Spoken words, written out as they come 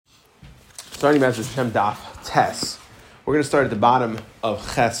starting Mezrach Hashem Daf Tes. We're going to start at the bottom of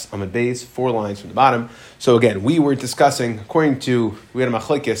Ches Amud Beis, 4 lines from the bottom. So again, we were discussing, we had a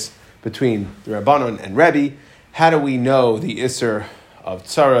machlokes between the Rabbanon and Rebbe. How do we know the Isser of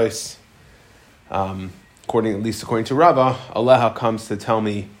Tsaros? According to Rava, Aleha comes to tell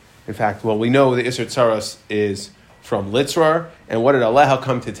me, we know the Isser Tsaros is from Litzrar, and what did Aleha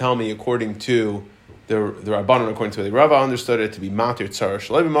come to tell me according to the Rabbanon, according to the Rava, understood it to be Matir Tsaros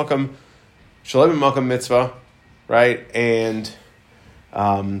Shalem Makam Mitzvah, right? And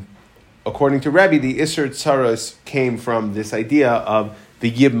according to Rebbe, the Isser Tsaros came from this idea of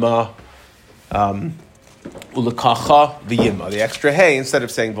the Yibma, Ulakacha, the Yibma, the extra hay, instead of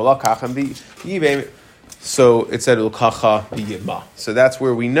saying Volakacha and Yibma, so it said Ulakacha, the Yibma. So that's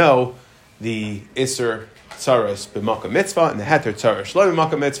where we know the Isser Tsaros b'Makam Mitzvah and the Heter Tsaros Shalem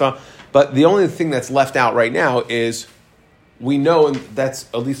Makam Mitzvah. But the only thing that's left out right now is we know, and that's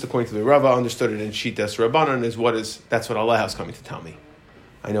at least according to the Rava, understood it in Shitas Rabbanon, that's what Aleha is coming to tell me.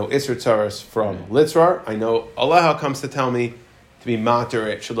 I know Isser Tsaros from Litzrar. I know Aleha comes to tell me to be Mater,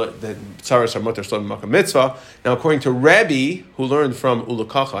 that Tsaros are Mater Shalom Makam Mitzvah. Now, according to Rebbe, who learned from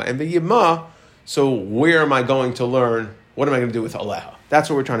Ulakacha and the Yibma, so where am I going to learn? What am I going to do with Aleha?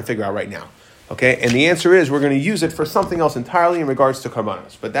 That's what we're trying to figure out right now. Okay, and the answer is we're going to use it for something else entirely in regards to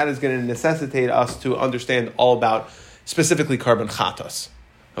karbanos, but that is going to necessitate us to understand all about specifically karban chatas.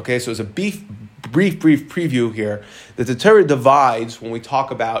 Okay, so as a brief preview here, that the Torah divides when we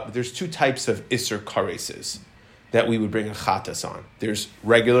talk about, there's 2 types of Isser kareses that we would bring a chatas on. There's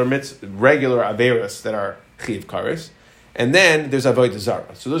regular averos that are chiv kares, and then there's avodah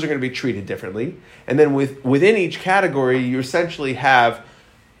zara. So those are going to be treated differently. And then within each category, you essentially have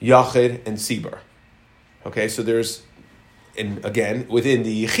Yachid and Sibur. Okay, so within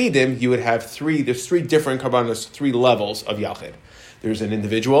the Yechidim, you would have there's 3 different karbanos, 3 levels of Yachid. There's an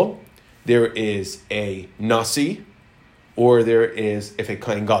individual, there is a Nasi, or there is a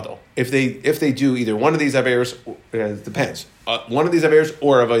Kohen Gadol. If they do either one of these Averos, it depends, one of these Averos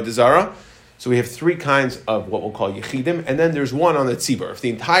or Avodah Zara, so we have 3 kinds of what we'll call Yechidim, and then there's one on the Tzibur. If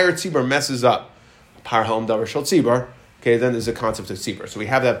the entire Tzibur messes up, Par Halam Davar Shel Tzibur, okay, then there's a concept of tzibur. So we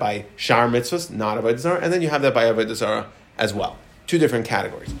have that by shar mitzvahs, not avodah zara, and then you have that by avodah zara as well. 2 different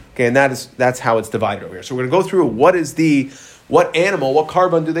categories. Okay, and that's how it's divided over here. So we're going to go through what animal, what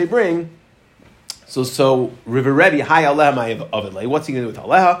carbon do they bring? So River Rebbe, hi aleha ma'avidle. What's he going to do with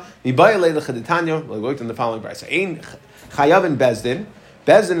aleha? Mibayalei l'chaditanya. We looked in the following brayso. Ein chayav in bezdin.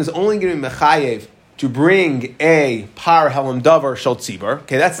 Bezdin is only going to be mechayev to bring a par helam davar shel tzibur.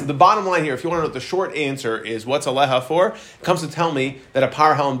 Okay, that's the bottom line here. If you want to know what the short answer is, what's aleha for? It comes to tell me that a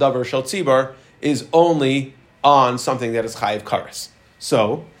par helam davar shel tzibur is only on something that is chayiv kares.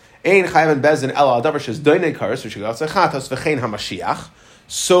 So, ein chayiv and bezin ela davar shes doinei kares, which goes chatos v'chein hamashiach.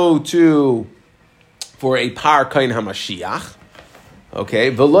 So too for a par kain hamashiach.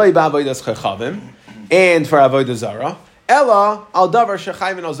 Okay, v'loi ba'avodas chachavim, and for avodah zara. Ella al davar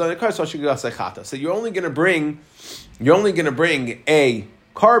shechayvin al zonei kares shigasa chata. So you're only going to bring a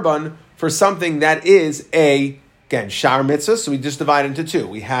carbon for something that is shar mitzvah. So we just divide into 2.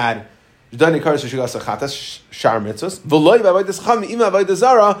 We had zonei kares shigasa chata, shar mitzvahs. V'loi b'avodas chachavim ima avodah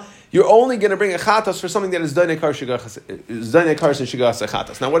zara. You're only going to bring a chatas for something that is zonei kares and shigasa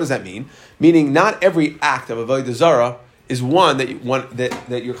chatas. Now, what does that mean? Meaning, not every act of avodah zara is one that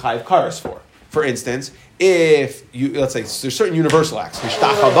you're chayiv kares for. For instance, if let's say there's certain universal acts,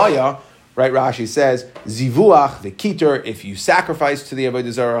 hishtachavaya, right? Rashi says zivuach v'kiter. If you sacrifice to the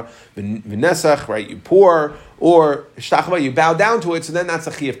avodah zara, v'nesach, right? You pour, or hishtachavaya, you bow down to it. So then that's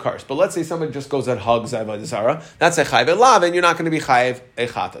a chayiv kares. But let's say somebody just goes and hugs avodah zara, that's a chayiv elav, and you're not going to be chayiv a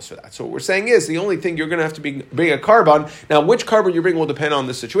chatas for that. So what we're saying is the only thing you're going to have to bring a carbon. Now, which carbon you bring will depend on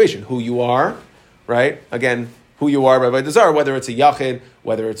the situation, who you are, right? Again, who you are by avodah zara, whether it's a yachid,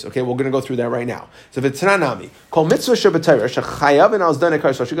 whether it's, okay, we're going to go through that right now. So v'tranami, kol mitzvah shebetorah shechayav and al zdonei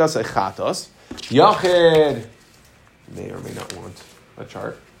kares shigas chatos, yachid may or may not want a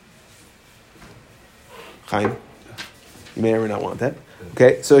chart. Chaim, you may or may not want that.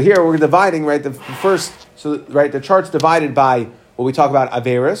 Okay, so here we're dividing, right, the chart's divided by what we talk about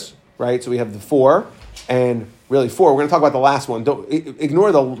averis, right, so we have the 4, and really 4. We're going to talk about the last one. Don't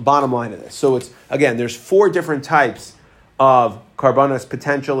ignore the bottom line of this. So it's, again, there's 4 different types of karbanos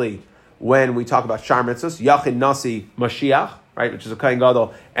potentially when we talk about shar mitzvahs. Yachid, Nasi, Mashiach, right, which is a Kohen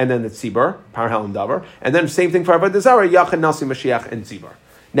Gadol, and then the Tzibur, Par Halam Davar. And then same thing for avodah zara, Yachid, Nasi, Mashiach, and Tzibur.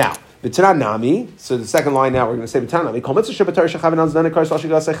 Now, B'Tanan Nami, so the second line now we're going to say B'Tanan Nami, Kol mitzvah shebetorah shechayav al zdonei kares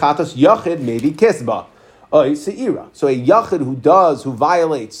shigas chatos, Yachid maybe kisba, oy seira. So a Yachid who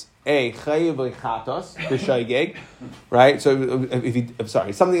violates a chayiv chatos b'shaygeg, right? So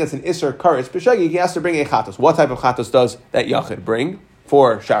something that's an iser kares b'shaygeg, he has to bring a chatos. What type of chatos does that yachid bring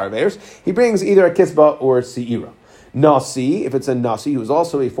for shar averos? He brings either a kisba or seira. Nasi, if it's a nasi, who's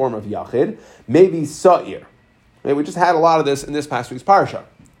also a form of yachid, maybe sa'ir. Okay, we just had a lot of this in this past week's parasha.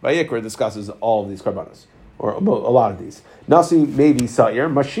 Vayikra discusses all of these karbanos, or a lot of these. Nasi may be sa'ir.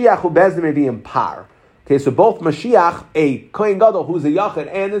 Mashiach hu bezdin may be in par. Okay, so both Mashiach, a kohen gadol who's a yachid,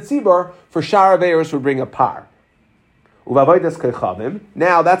 and the tzibur for shar averos would bring a par. Uvavodas kechavim.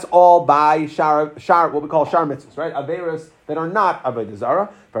 Now that's all by shar what we call shar mitzvahs, right? Averos that are not avodah zara.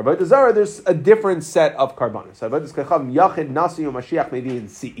 For avodah zara, there's a different set of karbanos. Avodas kechavim yachid nasi u'mashiach may be in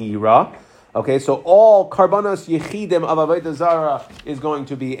seira. Okay, so all karbanos yechidim of avodah zara is going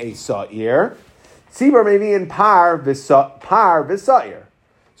to be a sa'ir. Tzibur may be in par v'sa'ir.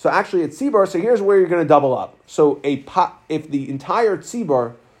 So actually, it's tzibur. So here's where you're going to double up. So if the entire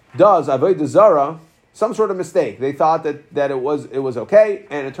tzibur does avodah zara, some sort of mistake, they thought that it was okay,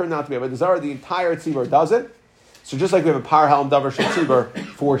 and it turned out to be avodah zara. The entire tzibur does it. So just like we have a par halam davar shel tzibur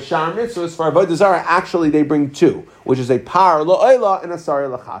for shar mitzvahs, for avodah zara, actually they bring two, which is a par lo'ela and a sar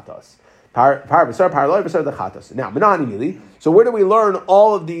lachatas. Par b'sar, par lo'ela, b'sar lachatas. Now, menani mili. So where do we learn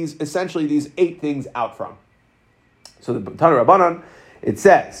all of these, essentially these 8 things out from? So the Tana Rabbanan, it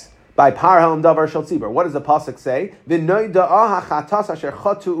says, by par halam davar shel tzibur, what does the pasuk say? V'noy da'ah hachatas asher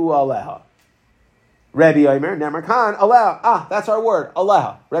chatu'u aleha. Rebbe Omer, Nemar Khan, Aleha. That's our word,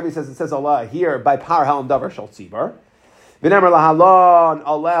 Aleha. Rebbe says it says Aleha here by par halam davar shel tzibur. V'nemar lahalon,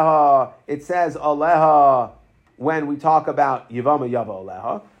 Aleha. It says Aleha when we talk about Yivama Yava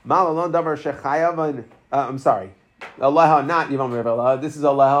Aleha. Malalon davar shechayavan. I'm sorry, Aleha, not Yivama Yava Aleha. This is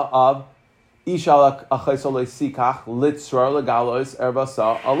Aleha of Ishalak achaysolei sikach litzror legalos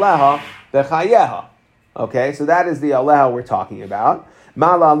erbasa Aleha bechayeha. Okay, so that is the Aleha we're talking about. Just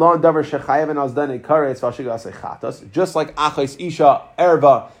like achos isha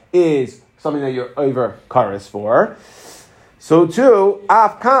erva is something that you're over kares for. So too,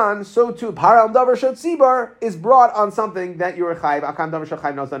 afkan, param davar shel tzibur is brought on something that you're chayiv. Afkan davar shel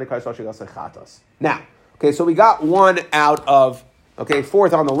chayiv nazdani kares v'shigase chatos. Now, okay, so we got one out of,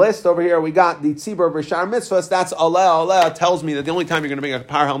 fourth on the list over here. We got the tzibur v'shar mitzvahs. That's aleh tells me that the only time you're going to bring a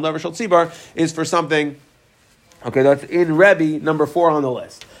param davar shel tzibur is for something. Okay, that's in Rebbe, number 4 on the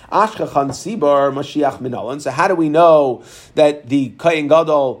list. Ashkachan Sibar Mashiach Minalan. So how do we know that the Kohen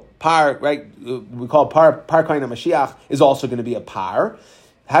Gadol par, right, we call par Kohen Mashiach, is also going to be a par?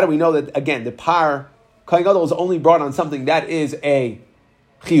 How do we know that, again, the par Kohen Gadol is only brought on something that is a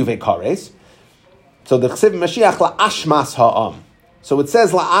Chiyuve Kares? So the Chesiv Mashiach la'ashmas ha'am. So it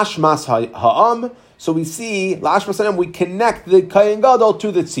says la'ashmas ha'am. So we see, we connect the Kohen Gadol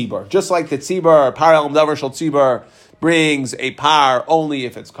to the Tzibur. Just like the Tzibur, par halam davar shel tzibur, brings a par only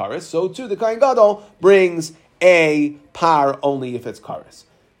if it's kares, so too the Kohen Gadol brings a par only if it's kares.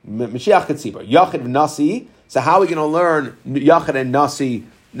 Mashiach Tzibur. Yachid v'nasi. So how are we going to learn Yachid and Nasi?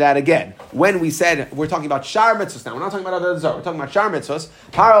 That again, when we said, we're talking about shar mitzvahs now, we're not talking about other zar, we're talking about shar mitzvahs.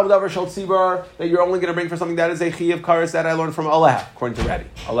 Par halam davar shel tzibur, that you're only going to bring for something that is a chiyav kares that I learned from Aleha, according to Rebbe.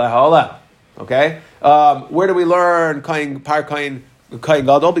 Aleha. Okay, where do we learn par Kohen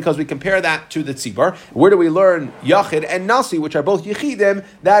Gadol? Because we compare that to the tzibur. Where do we learn Yachid and Nasi, which are both Yechidim?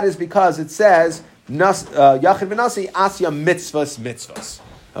 That is because it says Yachid v'Nasi asya mitzvahs.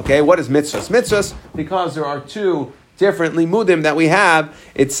 Okay, what is mitzvahs? Because there are 2 different limudim that we have.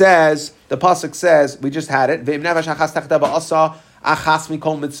 It says, the pasuk says, we just had it. Ve'im nevash achas tachta ba'asa achas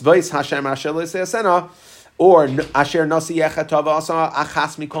mikol mitzvahs Hashem asher le'seyasena. Or asher nasi yechatov asa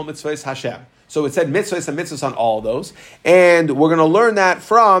achas mikol mitzvahs Hashem. So it said mitzvahs and mitzvahs on all those, and we're going to learn that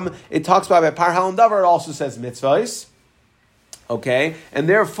from. It talks about par halam davar. It also says mitzvahs. Okay, and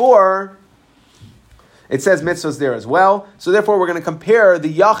therefore it says mitzvahs there as well. So therefore, we're going to compare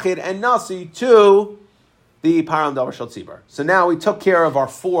the yachid and nasi to the par halam davar shel tzibur. So now we took care of our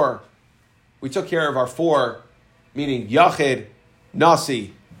 4. We took care of our 4, meaning yachid,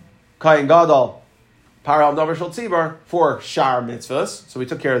 nasi, kohen gadol, par halam davar shel tzibur for shar mitzvahs. So we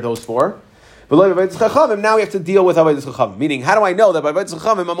took care of those 4. But now we have to deal with avodas chachamim. Meaning, how do I know that by avodas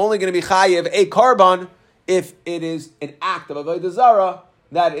chachamim I'm only going to be chayiv a karban if it is an act of avodah zara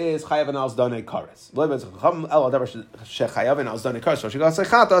that is chayav and alzdane kares.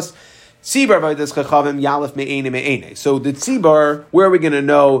 Tzibur avodas chachamim yalef me'ene me'ene. So the tzibur, where are we going to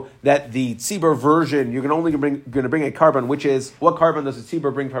know that the tzibur version you're only going to bring a karban, which is what karban does the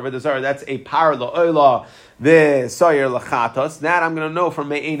tzibur bring for avodah zara? That's a par la'olah v'sayer lachatos. That I'm going to know from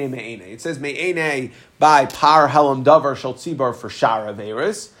me'ene me'ene. It says me'ene by par halam davar shel tzibur for shar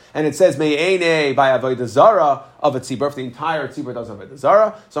averis. and it says me'ene by avodah zara of a tzibur, if the entire tzibur does avodah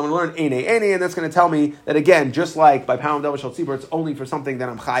zara. So I'm going to learn ene, and that's going to tell me that again, just like by param del shel tzibur, it's only for something that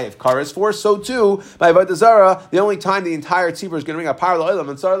I'm chayiv kares for. So too by avodah zara, the only time the entire tzibur is going to bring a par la'olam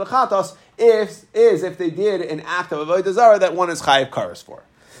and tzara lechatos is if they did an act of avodah zara that one is chayiv kares for.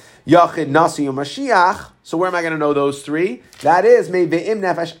 Yachid, Nasi, and Mashiach. So where am I going to know those three? That is, may ve'im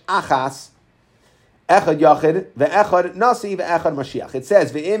nefesh achas, echad Yachid, ve'echad Nasi, ve'echad Mashiach. It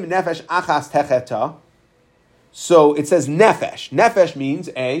says, ve'im nefesh achas techeta. So it says nefesh. Nefesh means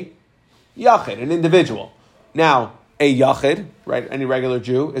a Yachid, an individual. Now, a Yachid, right, any regular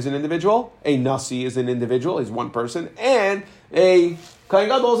Jew is an individual. A Nasi is an individual, he's one person. And a Kohen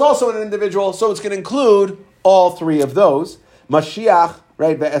Gadol is also an individual. So it's going to include all three of those. Mashiach,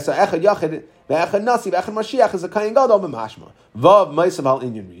 right? Echad Yachid, ve'echad Nasi, ve'echad Mashiach is a Kohen Gadol b'mashma. Vav meisav al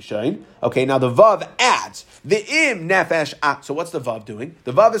inyan rishain. Okay, now the Vav adds ve'im nefesh. So what's the Vav doing?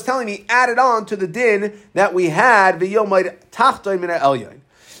 The Vav is telling me added on to the din that we had ve'yomad tachtoin min ha'elyon.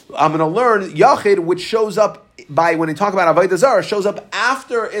 I'm going to learn Yachid, which shows up by when we talk about Avodah Zarah, shows up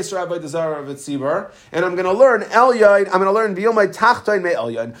after Isra Avodah Zarah of Tzibur, and I'm going to learn Elyon. I'm going to learn V'yomai Tachtoin Me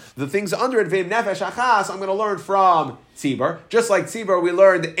Elyon. The things under it, V'im Nefesh Achas, I'm going to learn from Tzibur. Just like Tzibur, we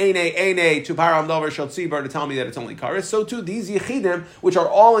learned Eine to Param Dover Shel Tzibur to tell me that it's only Karis. So too, these Yechidim, which are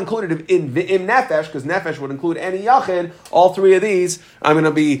all included in V'im Nefesh, because Nefesh would include any Yachid, all three of these, I'm going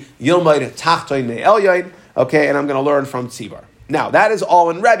to be Yomai Tachtoin Me Elyon, okay, and I'm going to learn from Tzibur. Now, that is all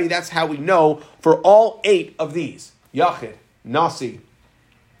in Rebbe. That's how we know for all 8 of these. Yachid, Nasi,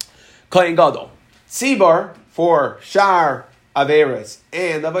 Kohen Gadol, Tzibur for Shar, Averis,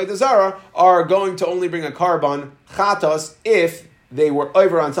 and Avodah Zarah are going to only bring a carbon, Chatos, if they were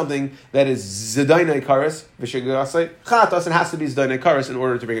over on something that is Zedainai Karis, Vishigasai, Chatos, it has to be Zedainai Karis in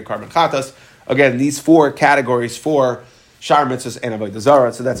order to bring a carbon Chatos. Again, these 4 categories for Shar mitzvahs and avodah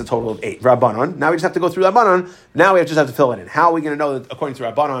zarah, so that's a total of 8. Rabbanon. Now we just have to go through Rabbanon. Now we just have to fill it in. How are we going to know that, according to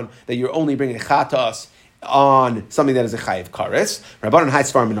Rabbanon, that you're only bringing chatas on something that is a chayiv kares? Rabbanon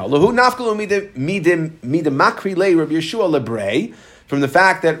ha'isvar minalahu nafkalu midemakri le Rabbi Yeshua lebrei, from the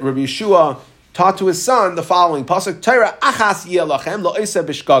fact that Rabbi Yeshua taught to his son the following pasuk: Torah achas yelachem lo isa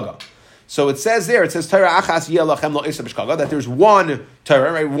bishkaga. So it says there, it says Torah achas yelachem lo isa bishkaga, that there's one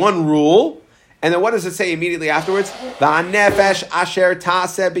Torah, right, one rule. And then what does it say immediately afterwards? V'anefesh asher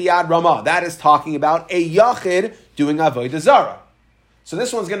taseh biyad ramah. That is talking about a yachid doing avodah zarah. So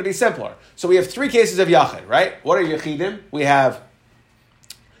this one's going to be simpler. So we have 3 cases of yachid, right? What are yachidim? We have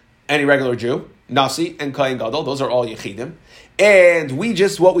any regular Jew, Nasi, and Kohen Gadol. Those are all yachidim. And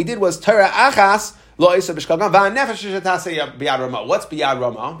what we did was Torah achas lo isa b'shkagan v'anefesh asher taseh biyad ramah. What's biyad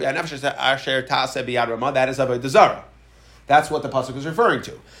ramah? V'anefesh asher taseh biyad ramah. That is avodah zarah. That's what the pasuk is referring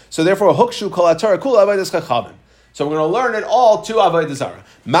to. So therefore, hukshu kol haTorah kula avodas chachavim. So we're going to learn it all to avodas zarah.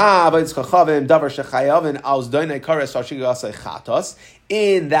 Ma avodas chachavim davar shechayavin al zdoinei kares ashigasei chatos.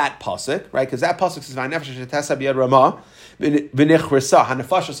 In that pasuk, right? Because that pasuk says v'nefesh shetasa biyad ramah v'nichrisa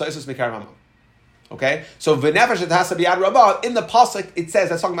hanefasha soisus mikar ramah. Okay, so v'nefesh shetasa biyad ramah in the pasuk it says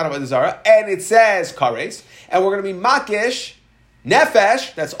that's talking about avodas zarah, and it says kares, and we're going to be makish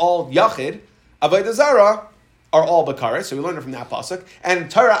nefesh. That's all yachid. Avodas zarah are all bakaris, so we learned it from that pasuk. And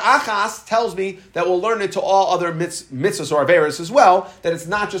Torah Achas tells me that we'll learn it to all other mitzvahs or averis as well, that it's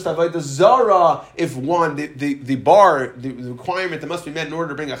not just avodah zarah if one, the requirement that must be met in order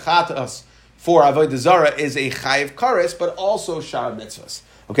to bring a chatas for avodah zarah is a chayiv karis, but also shar mitzvahs.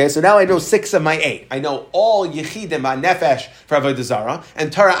 Okay, so now I know 6 of my 8. I know all yechidim nefesh for avodah zarah,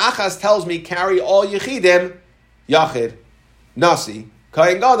 and Torah Achas tells me carry all yechidim, yachid, nasi,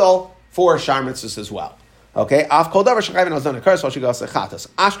 kohen gadol, for shar mitzvahs as well. Okay, af kol davar shechayvin al zdoinei kares ashigasei chatas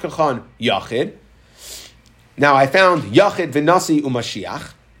ashkachan yachid. Now I found yachid v'nasi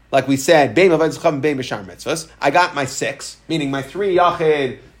u'mashiach, like we said, bein avodas chachavim bein b'shar mitzvahs. I got my 6, meaning my 3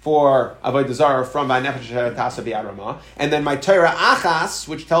 yachid for avodah zarah from v'nefesh tasa biyad ramah, and then my Torah achas,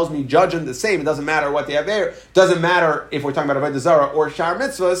 which tells me judge them the same. It doesn't matter what they have there. Doesn't matter if we're talking about avodah zarah or shar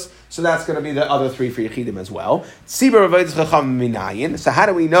mitzvahs. So that's going to be the other 3 for yechidim as well. Tzibur avodas chachavim minayin. So how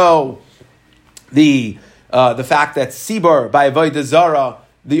do we know the fact that Sibur by Avodah Zarah,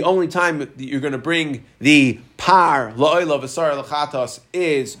 the only time that you're going to bring the par la'oila v'sar l'chatos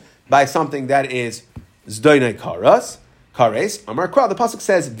is by something that is zdoinei kares. Amar Kra, the pasuk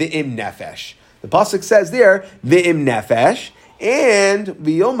says v'im nefesh. The pasuk says there v'im nefesh and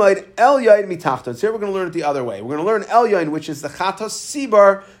v'yomad elyon mitachton. So here we're going to learn it the other way. We're going to learn elyon, which is the chatos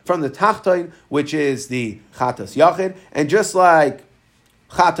Sibur, from the tachton, which is the chatos yachid. And just like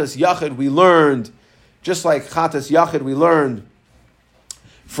chatos yachid, we learned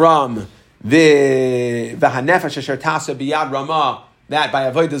from the Hanefesh Asher Tasa Biyad Ramah that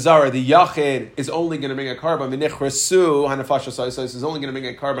by Avodah Zarah, the Yachid is only going to bring a carbon, Minichrasu, Hanafasha Soisos is only going to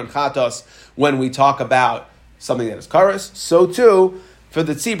bring a carbon Chatos when we talk about something that is Karas. So too, for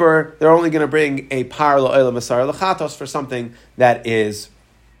the Tzibur, they're only going to bring a Par La'olam Asar L'Chatos for something that is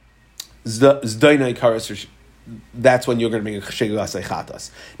Zdainai Karas. That's when you're going to bring a Cheshegu Asay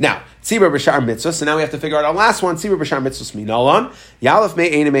Chatos. Now, Tzibur B'Shar Mitzvah, so now we have to figure out our last one, Tzibur B'Shar Mitzvah Minalan, Yalef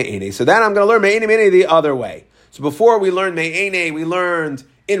Me'ene Me'ene. So then I'm going to learn Me'ene Me'ene the other way. So before we learned Me'ene, we learned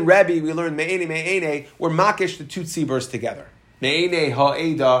in Rebbe, we learned Me'ene Me'ene, we're makish the two tziburs together. Me'ene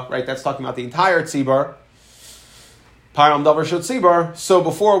ha'eda, right, that's talking about the entire tzibur. Param Davar Shel Tzibur. So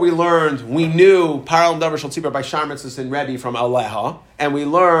before we knew Param Davar Shel Tzibur by Shar Mitzvahs in Rebbe from Aleha, and we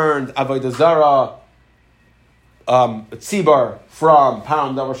learned Avodah Zarah Tzibur from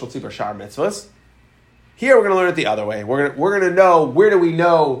Param Davar Shel Tzibur Shar Mitzvahs. Here we're going to learn it the other way. We're going to know, where do we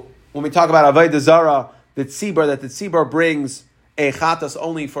know when we talk about Avodah Zarah, the tzibur brings a chatas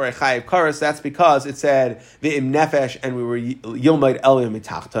only for a chayiv karas? That's because it said v'im nefesh, and we were yilmaid eliyam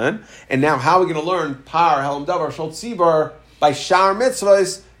mitachtan. And now, how are we going to learn par helam davar shel tzibur by shar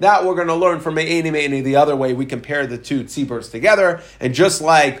mitzvahs? That we're going to learn from me'eni me'eni the other way. We compare the two tziburs together, and just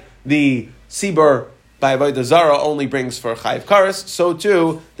like the tzibur by avodah zarah only brings for chayiv karas, so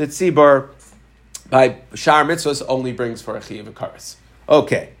too the tzibur by shar mitzvahs only brings for a chayiv karas.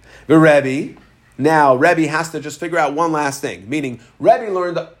 Okay, the Rebbe. Now, Rebbe has to just figure out one last thing, meaning Rebbe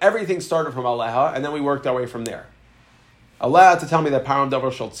learned everything started from Aleha, and then we worked our way from there. Aleha to tell me that Param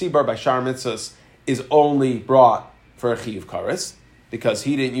Davar Shel Tzibur by Shar Mitzvahs is only brought for a Chiyuv Karas, because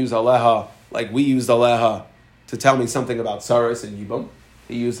he didn't use Aleha like we used Aleha to tell me something about Saras and Yibum.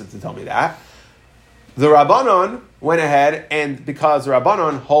 He used it to tell me that. The Rabbanon went ahead, and because the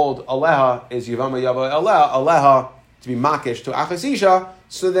Rabbanon hold Aleha is Yivama Yava Aleha to be Makish to Achasisha,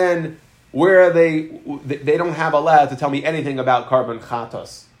 so then where they don't have Aleha to tell me anything about carbon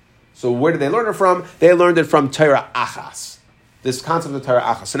chatos. So where did they learn it from? They learned it from Torah Achas. This concept of Torah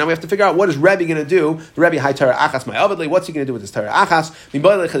Achas. So now we have to figure out, what is Rebbe going to do? The Rebbe, hi Torah Achas, my Avadli, what's he going to do with this Torah Achas? He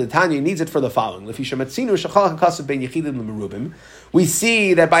needs it for the following. We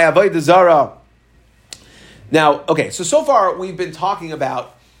see that by Avodah Zarah. Now, okay, so far we've been talking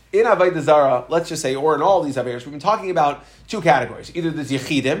about, in Avodah Zarah, let's just say, or in all these Avodah, we've been talking about two categories. Either there's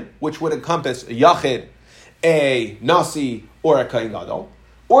Yechidim, which would encompass a Yachid, a Nasi, or a Kohen Gadol,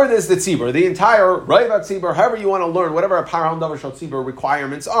 or there's the Tzibur, the entire Raiva Tzibur, however you want to learn, whatever a Param Davar Shel Tzibur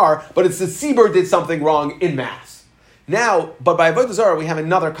requirements are, but it's the Tzibur did something wrong in mass. Now, but by Avodah Zarah, we have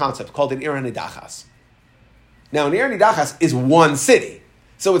another concept called an Ir Nidachas. Now, an Ir Nidachas is one city.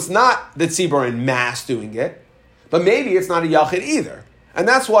 So it's not the Tzibur in mass doing it, but maybe it's not a Yachid either. And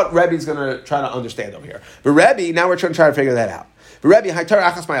that's what Rebbe's going to try to understand over here. But Rebbe, now we're trying to figure that out.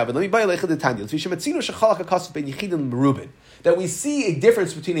 That we see a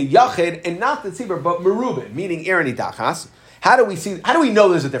difference between a Yachid and not the Tzibur, but Merubin, meaning Irani Dachas. How do we know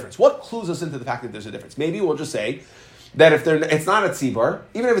there's a difference? What clues us into the fact that there's a difference? Maybe we'll just say that if it's not a Tzibur,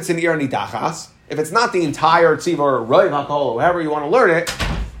 even if it's an Irani Dachas, if it's not the entire Tzibur, Roiv HaKol, however you want to learn it,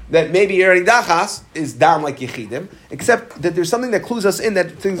 that maybe Irani Dachas is down like Yechidim, except that there's something that clues us in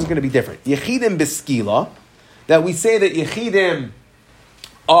that things are going to be different. Yechidim Beskila, that we say that Yechidim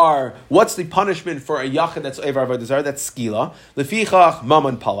are, what's the punishment for a Yachid that's Eivar Avodah Zarah? That's Skila. Lefichach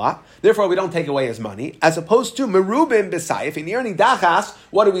Maman Palat. Therefore, we don't take away his money. As opposed to Merubim Besayif. In Irani Dachas,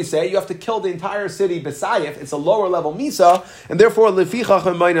 what do we say? You have to kill the entire city Besayif. It's a lower level Misa, and therefore Lefichach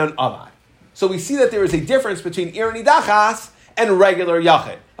Mainan Avad. So we see that there is a difference between Irani Dachas and regular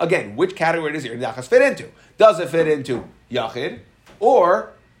Yachid. Again, which category does Irani Dachas fit into? Does it fit into Yachid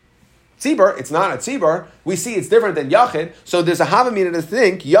or Tzibur? It's not a Tzibur. We see it's different than Yachid. So there's a Havamina to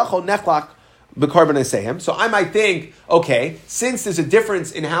think, Yachol Nechlach B'Korban Esehem. So I might think, okay, since there's a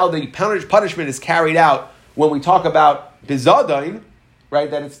difference in how the punishment is carried out when we talk about Bizadain, right,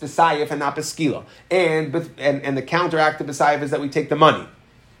 that it's B'Sayif and not B'Skila. And the counteract to B'Sayif is that we take the money.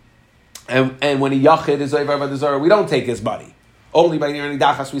 And when a Yachid is Eivar Avodah Zarah, we don't take his money. Only by Irani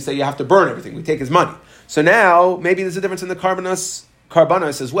Dachas we say you have to burn everything. We take his money. So now, maybe there's a difference in the Karbanos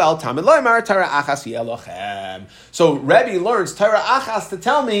as well. Tamid Loimar, Torah Achas Yelochem. So Rebbe learns Torah Achas to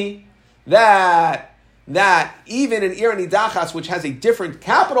tell me that even in Irani Dachas, which has a different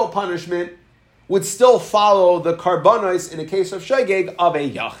capital punishment, would still follow the Karbanos in the case of Shogeg of a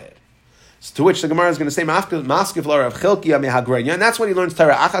Yachid. So to which the Gemara is going to say, Maskiv Lar of Chilkiya Mehagrenya, and that's what he learns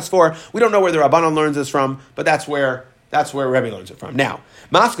Torah Achas for. We don't know where the Rabbanon learns this from, but that's where Rebbe learns it from. Now,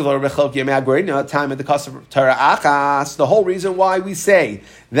 Maskiv Lar of Chilkiya Mehagrenya, time at the cost of Torah Achas, the whole reason why we say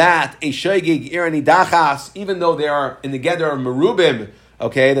that a Shogeg Irani Dachas, even though they are in the Geder of Merubim,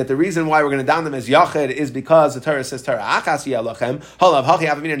 Okay, that the reason why we're going to down them as Yachid is because the Torah says, Torah achas yelachem, halav hachi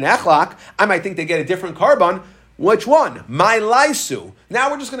avamina nechlak. I might think they get a different carbon. Which one? My laisu. Now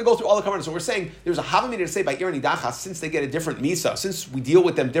we're just going to go through all the carbons. So we're saying there's a havamina to say by irani dachas, since they get a different misa, since we deal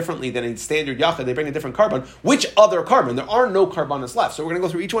with them differently than a standard Yachid, they bring a different carbon. Which other carbon? There are no carbonas left. So we're going to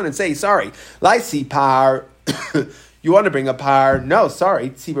go through each one and say, sorry, laisi par. You want to bring a par? No,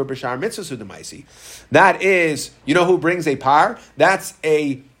 sorry. Tzibur b'shar mitzvah sudamaisi. That is, you know who brings a par? That's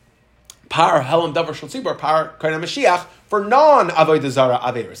a par helam davar shel tzibur, par karna Mashiach, for non-avodah zara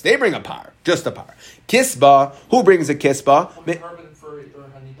averis. They bring a par, just a par. Kisba, who brings a kisba? Carbon for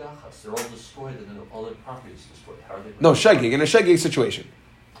hanidachas, they're all destroyed and then all their properties destroyed. How are they? No, shegig, in a shegig situation.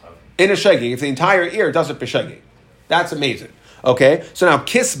 Okay. In a shegig, if the entire ear does it b'shegig. That's amazing. Okay, so now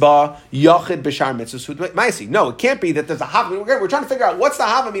kisba yachid b'shar mitzvah ma'isi. No, it can't be that there's a havamina. We're trying to figure out what's the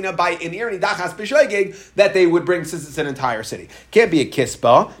havamina by in irni dachas b'shegig that they would bring since it's an entire city. Can't be a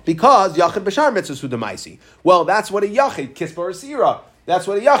kisba because yachid b'shar mitzvah ma'isi. Well, that's what a yachid kisba or sira. That's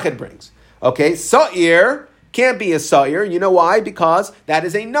what a yachid brings. Okay, sa'ir can't be a sa'ir. You know why? Because that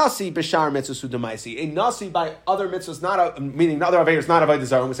is a nasi b'shar mitzvah sudamaisi. A nasi by other mitzvahs, meaning other aveiros, not avodah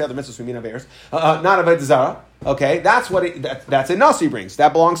zara. When we say other mitzvahs, we mean aveiros, not avodah zara. Okay, that's what that's a nasi brings.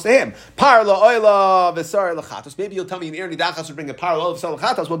 That belongs to him. Par la'oila v'sar l'chatos. Maybe you'll tell me an irni dachas would bring a par la'oila v'sar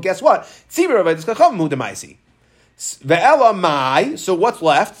l'chatos. Well, guess what? Tzibur aveidos kachavim hu damaisi. Ve'ela mai. So what's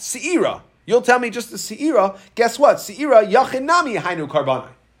left? Seira. You'll tell me just the seira. Guess what? Seira yachin nami hainu karbanai.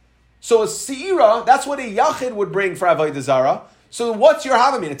 So a seira, that's what a yachid would bring for avodah zara. So what's your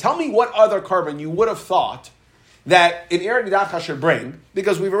havamina? Tell me what other carbon you would have thought that an irni dachas should bring,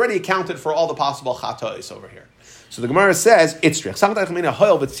 because we've already accounted for all the possible chatois over here. So the Gemara says, Itzrich.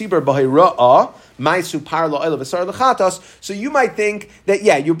 So you might think that,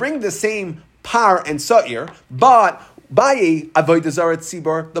 yeah, you bring the same par and sa'ir, but by a avodah zara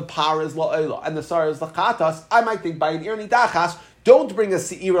tzibur, the par is la'oila, and the sa'ir is l'chatas. I might think by an irni dachas, don't bring a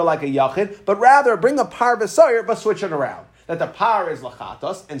seira like a yachid, but rather bring a par v'sa'ir, but switch it around. That the par is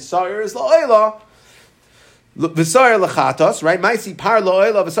l'chatas, and sa'ir is la'oila. V'sar l'chatos, right? Maisi par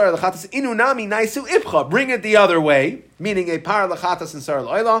lo'oila v'sar l'chatos inunami naisu ibcha. Bring it the other way, meaning a par l'chatos and sar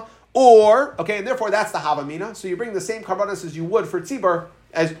lo'oila. Or, okay, and therefore that's the havamina. So you bring the same karbanos as you would for tzibur,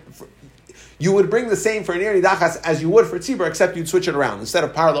 you would bring the same for an irni dachas as you would for tzibur, except you'd switch it around. Instead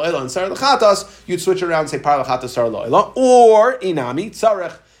of par lo'oila and sar l'chatos, you'd switch it around and say par l'chatos sar lo'oila. Or inami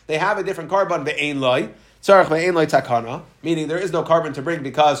tzarech. They have a different carbon ve'ein loy. Tzarech ve'ein loy takana, meaning there is no carbon to bring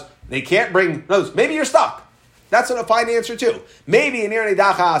because they can't bring. No, maybe you're stuck. That's a fine answer too. Maybe an irni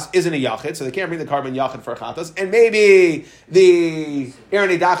dachas isn't a yachid, so they can't bring the carbon yachid for chatas. And maybe the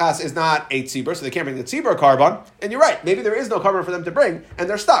irni dachas is not a tzibur, so they can't bring the tzibur carbon. And you're right. Maybe there is no carbon for them to bring, and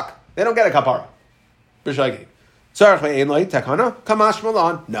they're stuck. They don't get a kapara. B'shagi. Tzarech ve'ein loy takana kamash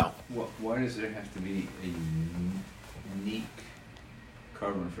malan. No. Why does there have to be a unique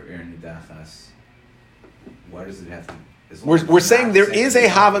carbon for irni dachas? Why does it have to? We're saying there is a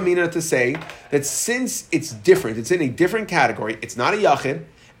havamina to say that since it's different, it's in a different category, it's not a yachid,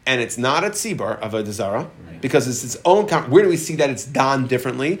 and it's not a tzibur of a zara, because it's its own. Where do we see that it's done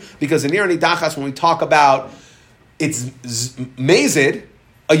differently? Because in irni dachas, when we talk about it's mazid,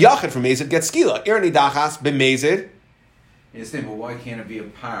 a yachid from mazid gets skila. Irni dachas b'mazid. Yes, but why can't it be a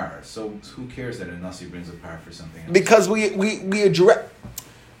par? So who cares that a nasi brings a par for something else? Because we address.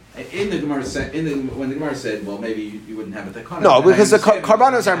 In the Gemara when the Gemara said, well, maybe you wouldn't have it. No, because the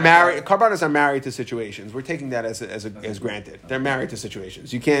karbanos are married. Karbanos are married to situations. We're taking that as granted. They're married to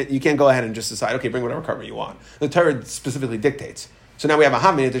situations. You can't go ahead and just decide, okay, bring whatever carbon you want. The Torah specifically dictates. So now we have a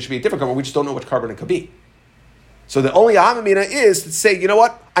hamina. There should be a different carbon. We just don't know which carbon it could be. So the only hamina is to say, you know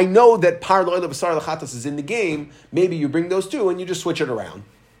what? I know that par lo'ila v'sar l'chatas is in the game. Maybe you bring those two and you just switch it around.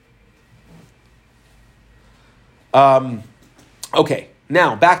 Okay.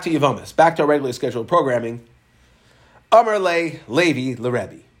 Now, back to Yevomis, back to our regularly scheduled programming. Amar le Levi le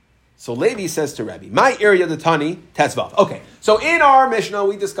Rebbe. So Levi says to Rebbe, my area the Tani, Tetzvav. Okay, so in our Mishnah,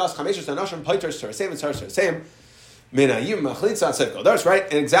 we discussed Chameshes Tanashim, Paiters, Sarasem, and Sarasem, Minayim, Machlitza, Tzevko. That's right,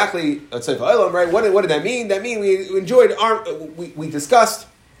 and exactly, Tzevko Elam, right? What did that mean? That means we enjoyed we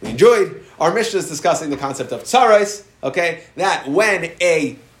enjoyed our Mishnahs discussing the concept of Tzarais, okay? That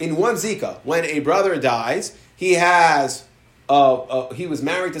in one Zika, when a brother dies, he was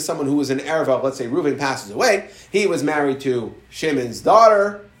married to someone who was an Erva. Let's say Reuven passes away. He was married to Shimon's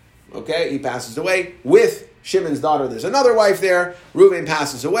daughter. Okay, he passes away. With Shimon's daughter, there's another wife there. Reuven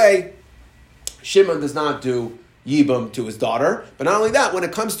passes away. Shimon does not do Yibam to his daughter. But not only that, when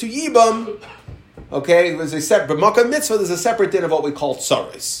it comes to Yibam, okay, there's a separate B'makam mitzvah. There's a separate din of what we call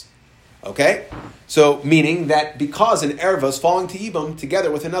tsaris. Okay? So, meaning that because an erva is falling to yibum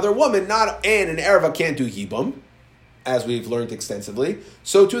together with another woman, and an erva can't do yibum, as we've learned extensively,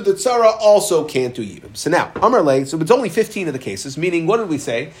 so too the tzara also can't do yibum. So now, Amar Le, so it's only 15 of the cases, meaning, what did we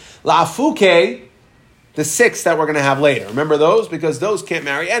say? La'afuke, the 6 that we're going to have later. Remember those? Because those can't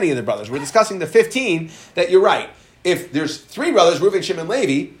marry any of the brothers. We're discussing the 15 that you're right. If there's 3 brothers, Reuven, Shimon,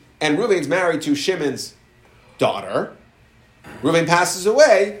 Levi, and Reuven's married to Shimon's daughter, Reuven passes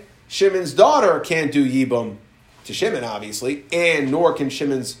away, Shimon's daughter can't do yibum to Shimon, obviously, and nor can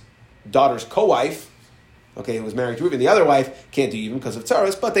Shimon's daughter's co-wife, okay, who was married to Reuven, the other wife, can't do yibum because of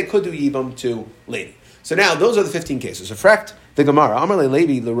tzaras, but they could do yibum to Levi. So now, those are the 15 cases. So, frekt the Gemara, Amar le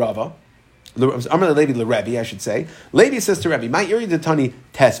Levi le Rava, Amar le Levi le Rebbe, I should say. Levi says to Rebbe, my iri detani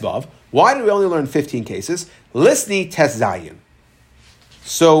tesvav. Why did we only learn 15 cases? Lisni tes zayin.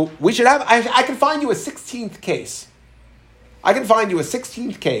 So, we should have, I can find you a 16th case. I can find you a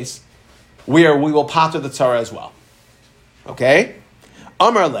 16th case where we will pater the tzara as well. Okay?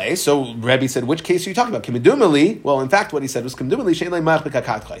 Amar le, so Rebbe said, which case are you talking about? Kimidumali, well, in fact, what he said was, Kimidumali, shein le ma'ach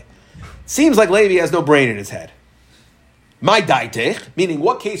b'kakatchle. Seems like Levi has no brain in his head. My daitech, meaning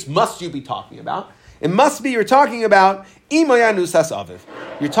what case must you be talking about? It must be you're talking about imayanusas aviv.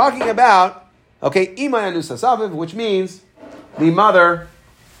 You're talking about, okay, imayanusas aviv, which means the mother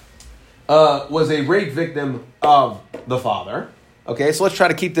was a rape victim of the father. Okay, so let's try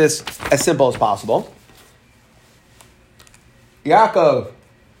to keep this as simple as possible. Yaakov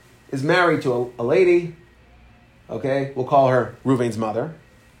is married to a lady. Okay, we'll call her Reuven's mother.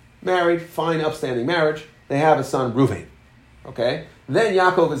 Married, fine, upstanding marriage. They have a son, Reuven. Okay, then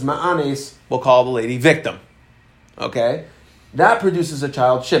Yaakov is ma'anes. We'll call the lady victim. Okay, that produces a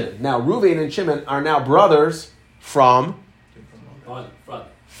child, Shimon. Now, Reuven and Shimon are now brothers from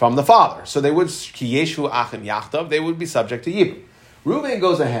the father. So they would, ki yeshu achim yachtav, they would be subject to yibum. Reuven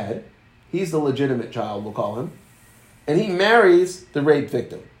goes ahead. He's the legitimate child, we'll call him. And he marries the rape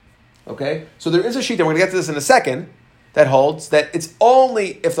victim. Okay? So there is a sheet, and we're going to get to this in a second, that holds that it's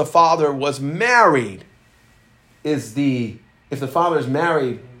only if the father was married if the father is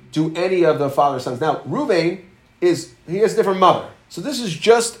married to any of the father's sons. Now, Reuven has a different mother. So this is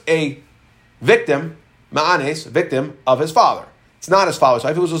just a victim, ma'anes, victim of his father. It's not his father's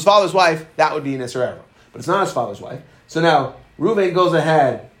wife. If it was his father's wife, that would be an Isser Erva. But it's not his father's wife. So now, Reuven goes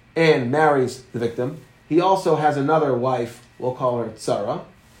ahead and marries the victim. He also has another wife, we'll call her Tzara.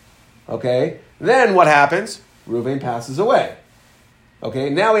 Okay? Then what happens? Reuven passes away. Okay?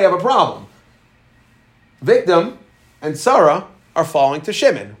 Now we have a problem. Victim and Tzara are falling to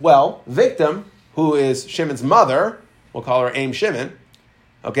Shimon. Well, victim, who is Shimon's mother, we'll call her Aim Shimon,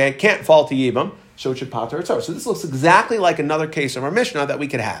 okay, can't fall to Yibam, so it should pater her Tzara. So this looks exactly like another case of our Mishnah that we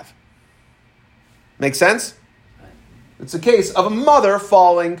could have. Make sense? It's a case of a mother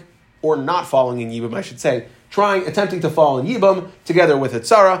falling, or not falling in Yibam, I should say, attempting to fall in Yibam, together with a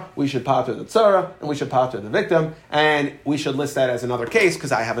tzara. We should pater the tzara, and we should pater the victim, and we should list that as another case,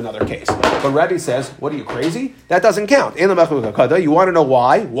 because I have another case. But Rebbe says, what are you, crazy? That doesn't count. You want to know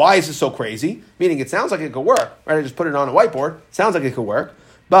why? Why is this so crazy? Meaning, it sounds like it could work. Right? I just put it on a whiteboard. Sounds like it could work.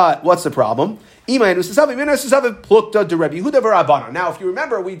 But what's the problem? Now, if you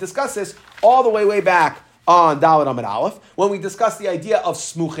remember, we discussed this all the way back on Dalet Amud Aleph, when we discussed the idea of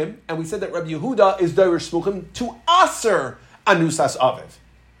smuchim, and we said that Rabbi Yehuda is dover smuchim to aser anusas aviv.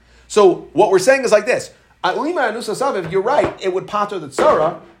 So what we're saying is like this: Alima anusas aviv, you're right, it would pater the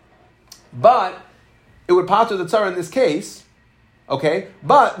tzara, but it would pater the tzara in this case. Okay,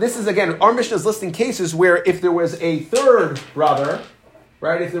 but this is again, our Mishnah is listing cases where if there was a third brother,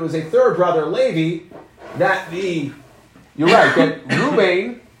 right? If there was a third brother, Levi, you're right, that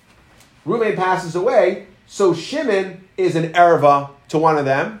Reuven passes away. So Shimon is an erva to one of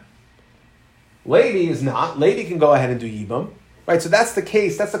them. Levi is not. Levi can go ahead and do Yibam. Right? So that's the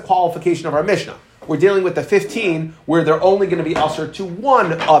case. That's the qualification of our Mishnah. We're dealing with the 15 where they're only going to be usher to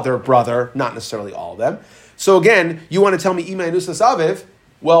one other brother, not necessarily all of them. So again, you want to tell me Ima Nusas Aviv?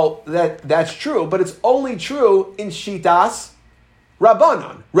 Well, that's true, but it's only true in Shitas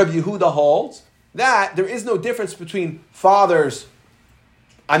Rabbanon. Rabbi Yehuda holds that there is no difference between father's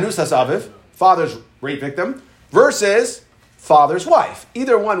Anusas Aviv, father's rape victim, versus father's wife.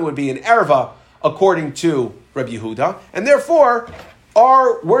 Either one would be an erva according to Rabbi Yehuda, and therefore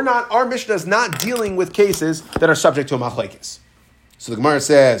our Mishnah is not dealing with cases that are subject to a machlekes. So the Gemara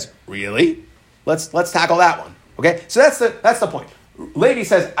says, really? Let's tackle that one. Okay, so that's the point. Levi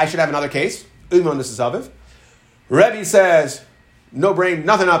says I should have another case. Uman this is Aviv. Rebbe says no brain,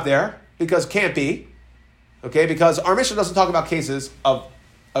 nothing up there because can't be. Okay, because our Mishnah doesn't talk about cases of.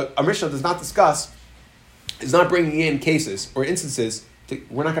 Our Mishnah does not discuss, is not bringing in cases or instances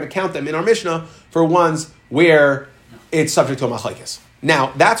we're not going to count them in our Mishnah for ones where it's subject to a machlekes.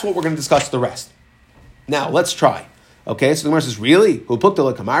 Now, that's what we're going to discuss the rest. Now, let's try. Okay, so the Gemara says, really? Who put the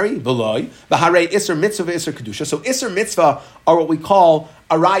kamari? V'loy. V'harei iser mitzvah v'iser kedusha. So iser mitzvah are what we call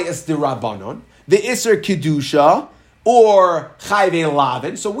arayas dirabanon. The iser kedusha or chayvei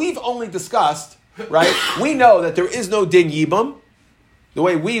lavin. So we've only discussed, right? We know that there is no din yibam. The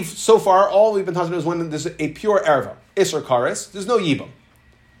way so far, all we've been talking about is when there's a pure erva. Iser kares, there's no yibam.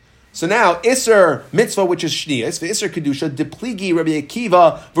 So now, Isser mitzvah, which is Shniyas, the Isser Kedusha, Depligi Rabbi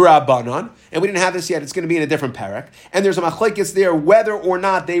Akiva V'Rabbanon, and we didn't have this yet, it's going to be in a different parak, and there's a machlekes there whether or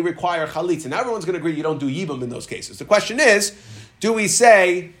not they require chalitza. Now everyone's going to agree you don't do yibam in those cases. The question is, do we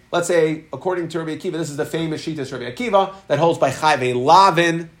say, let's say, according to Rabbi Akiva, this is the famous Shitas Rabbi Akiva, that holds by Chayve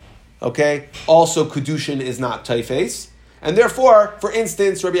Lavin, okay, also Kedushin is not Taifes, and therefore, for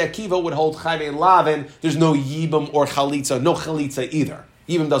instance, Rabbi Akiva would hold Chayve Lavin, there's no yibam or chalitza, no chalitza either.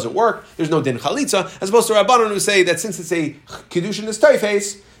 Yibam doesn't work. There's no din chalitza, as opposed to Rabbanon who say that since it's a kedushin is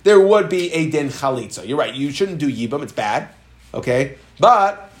toifes, there would be a din chalitza. You're right. You shouldn't do yibam; it's bad. Okay,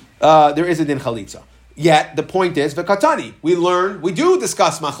 but there is a din chalitza. Yet the point is v'katani. We do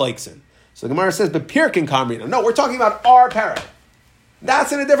discuss machleksin. So the Gemara says, but pirkin kamrina. No, we're talking about our parak.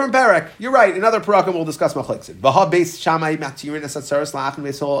 That's in a different parak. You're right. In other parakim, we'll discuss machleksin. V'ha beis shamai matirin esatzaras la'achin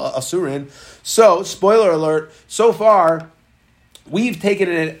beisol asurin. So, spoiler alert. So far, we've taken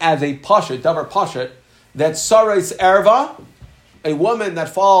it as a pashat, davar pashat, that sarais erva, a woman that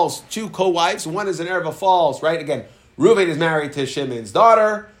falls, two co-wives, one is an erva falls, right? Again, Reuven is married to Shimon's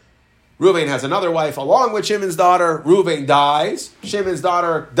daughter. Reuven has another wife along with Shimon's daughter. Reuven dies. Shimon's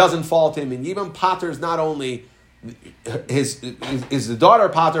daughter doesn't fall to him in Yibam. Pater is not only is the daughter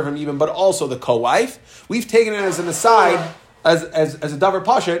Pater from Yibam, but also the co-wife. We've taken it as an aside, as a davar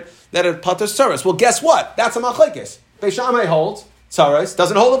pashat, that it pater sarais. Well, guess what? That's a machlekes. Beis Shammai holds Tsaras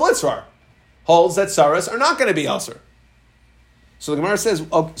doesn't hold a blitzvar. Holds that Tsaras are not going to be Aser. So the Gemara says,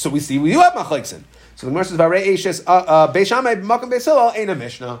 so we do have machleksin. So the Gemara says, Varei Eishes, Beis Shammai b'makom Beis Hillel ain't a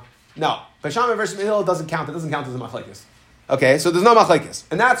Mishnah. No. Beis Shammai versus Beis Hillel doesn't count. It doesn't count as a machlekes. Okay, so there's no machlekes.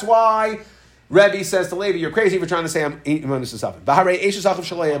 And that's why Rebbe says to Levi, you're crazy for trying to say I'm Iman Nisasafin. Varei Eishes achav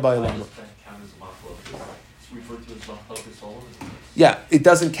shalei ba'ilama. It's referred to as machlekes all of it. Yeah, it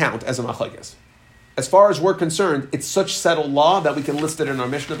doesn't count as a machlekes. As far as we're concerned, it's such settled law that we can list it in our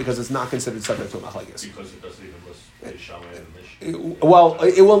Mishnah because it's not considered subject to a machlekes. Because it doesn't even list Beis Shammai in the Mishnah. Well,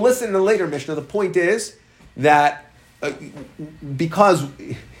 it will list it in a later Mishnah. The point is that because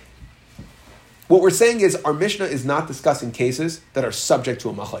what we're saying is our Mishnah is not discussing cases that are subject to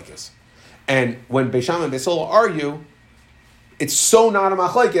a machlekes. And when Beis Shammai and Beis Hillel argue, it's so not a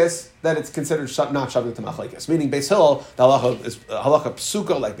machlekes that it's considered not subject to machlekes. Meaning Beis Hillel, the halacha is halacha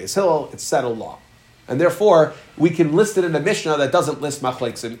psuka like Beis Hillel, it's settled law. And therefore, we can list it in the Mishnah that doesn't list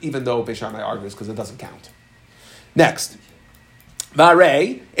machlekes, even though Beis Shammai argues because it doesn't count. Next.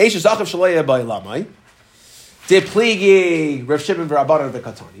 Varei, Eishes achav shaleya ba'elamai, depligi Rav Shimon v'Rabbanan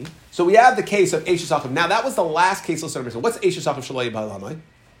v'Katani. So we have the case of Eishes achav. Now that was the last case of Mishnah. What's Eishes achav shaleya ba'elamai?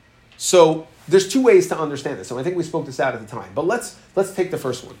 So there's two ways to understand this. So I think we spoke this out at the time. But let's take the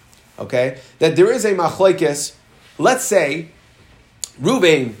first one. Okay? That there is a machlekes. Let's say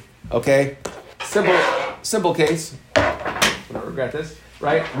Reuven, okay? Simple case. I don't regret this,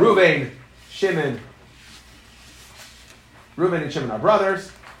 right? Reuven and Shimon are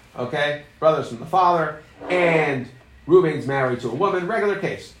brothers, okay? Brothers from the father, and Reuven's married to a woman. Regular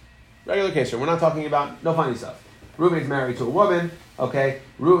case here. We're not talking about no funny stuff. Reuven's married to a woman, okay?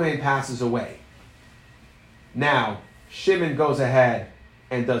 Reuven passes away. Now, Shimon goes ahead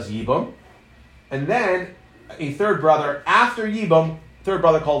and does Yibam, and then a third brother after Yibam, third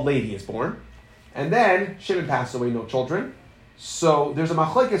brother called Levi is born. And then Shimon passes away, no children. So there's a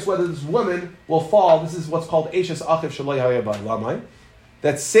machlekes whether this woman will fall. This is what's called Eishes achiv shalei haya ba'elamai.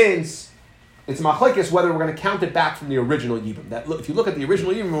 That since it's a machlekes whether we're going to count it back from the original Yibam. That if you look at the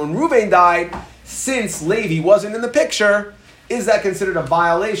original Yibam when Reuven died, since Levi wasn't in the picture, is that considered a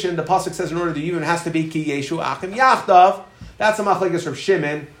violation? The pasuk says in order the Yibam has to be ki yeshu achim yachdav. That's a machlekes from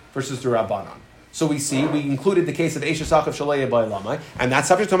Shimon versus the Rabbanan. So we included the case of Eishes achav shaleya ba'elamai, and that's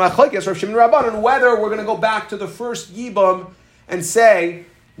subject to machlekes Rav Shimon Rabbanan, whether we're going to go back to the first Yibam and say,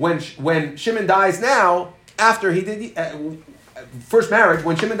 when Shimon dies now, after he did first marriage,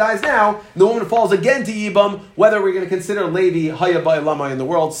 when Shimon dies now, the woman falls again to Yibam, whether we're going to consider Levi haya ba'elamai in the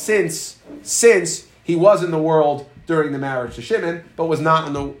world, since he was in the world during the marriage to Shimon, but was not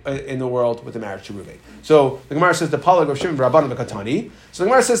in the world with the marriage to Reuven. So the Gemara says the palag of Shimon Rabbanan v'Katani. So the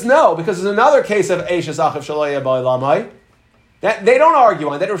Gemara says no, because there's another case of Eishes achav shaleya ba'elamai that they don't argue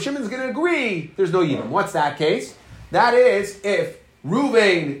on. That Rav Shimon's going to agree there's no Yibam. What's that case? That is if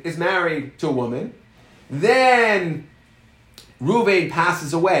Reuven is married to a woman. Then Reuven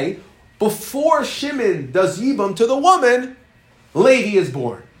passes away. Before Shimon does Yibam to the woman, Levi is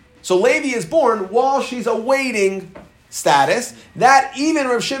born. So Levi is born while she's awaiting status. That even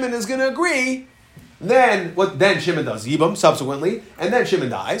Rav Shimon is going to agree. Then Shimon does Yibam subsequently, and then Shimon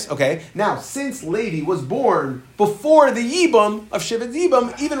dies. Okay. Now, since Levi was born before the Yibam of Shimon's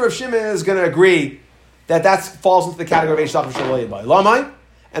Yibam, even Rav Shimon is going to agree that falls into the category of Eish Sachar Shelo by Lamai,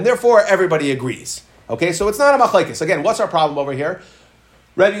 and therefore everybody agrees. Okay. So it's not a machlekes. Again, what's our problem over here?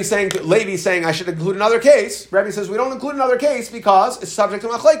 Levi is saying I should include another case. Rebbe says we don't include another case because it's subject to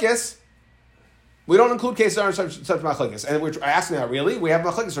machlekes. We don't include cases that are subject to machlekes. And we're asking that really? We have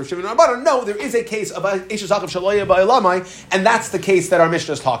machlekes for Shimon and Rabbanan. No, there is a case of Eish Sachar Shelo by Lamai, and that's the case that our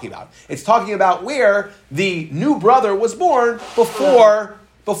Mishnah is talking about. It's talking about where the new brother was born before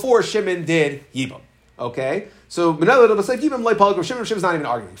Shimon did Yibam. Okay? So, Shimon is not even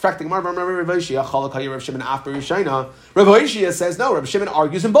arguing. Rav Hoshea says, no, Rav Shimon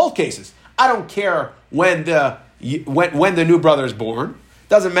argues in both cases. I don't care when the new brother is born.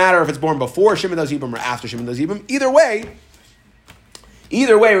 Doesn't matter if it's born before Shimon does Yibam or after Shimon does Yibam. Either way,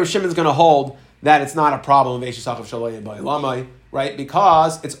 Rav Shimon's going to hold that it's not a problem of Eish Sachar Shelo by Lamai, right?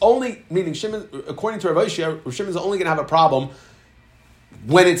 Because it's only, meaning Shimon, according to Rav Hoshea, Rav Shimon's only going to have a problem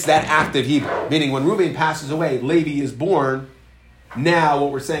when it's that active Yibam. Meaning when Reuven passes away, Levi is born. Now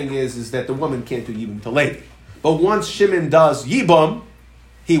what we're saying is that the woman can't do Yibam to Levi. But once Shimon does Yibam,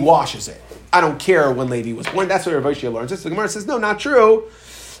 he washes it. I don't care when Levi was born. That's what Rav Hoshea learns. So the Gemara says, no, not true.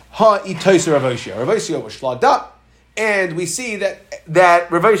 Ha-itoser Rav Hoshea. Rav Hoshea was shlogged up. And we see that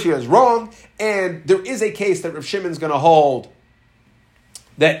Rav Hoshea is wrong. And there is a case that Rav Shimon's going to hold,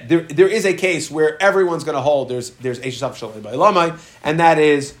 that there is a case where everyone's going to hold there's Eish Sachar Shelo by Lamai, and that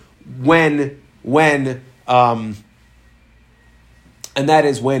is when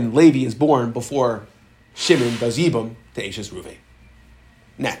Levi is born before Shimon does Yibam to Eish Reuven.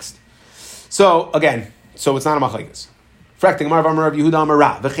 Next. So again, it's not a machlekes.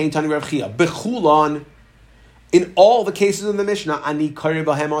 In all the cases in the Mishnah, ani kari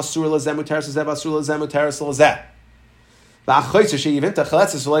b'hem asur lazeh muteres lazeh asur lazeh muteres lazeh.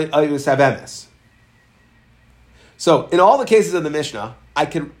 So, in all the cases of the Mishnah,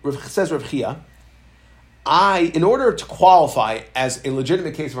 says Rav Chia, in order to qualify as a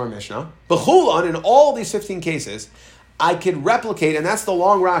legitimate case of our Mishnah, b'chulan, in all these 15 cases, I could replicate, and that's the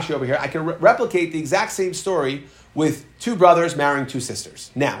long Rashi over here, I can replicate the exact same story with two brothers marrying two sisters.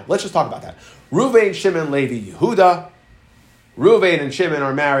 Now, let's just talk about that. Reuven, Shimon, Levi, Yehuda. Reuven and Shimon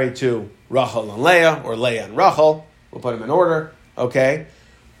are married to Rachel and Leah, or Leah and Rachel. We'll put them in order, okay?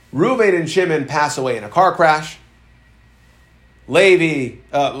 Reuven and Shimon pass away in a car crash. Leah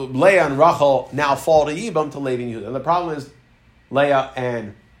and Rachel now fall to Yibam to Levi and Yehuda. And the problem is Leah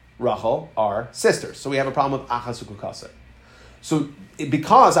and Rachel are sisters. So we have a problem with Achas Ukukasei. So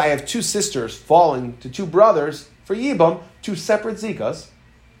because I have two sisters falling to two brothers for Yibam, two separate Zikas,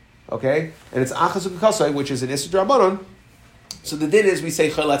 okay? And it's Achas Ukukasei, which is an Issur D'Rabbanan. So the din is we say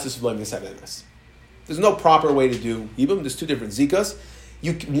Chayletzis V'loim Yisaveh. There's no proper way to do Yibam. There's two different Zikas.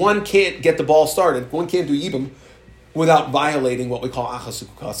 One can't get the ball started. One can't do Yibam without violating what we call Achas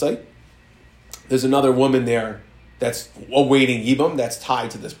Ukukasei. There's another woman there that's awaiting Yibam that's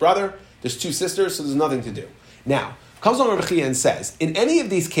tied to this brother. There's two sisters, so there's nothing to do. Now, comes on Rav Chia and says, in any of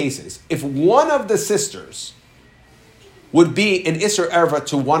these cases, if one of the sisters would be an Isser Erva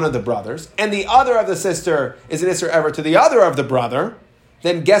to one of the brothers, and the other of the sister is an Isser Erva to the other of the brother,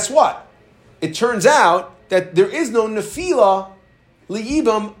 then guess what? It turns out that there is no Nefila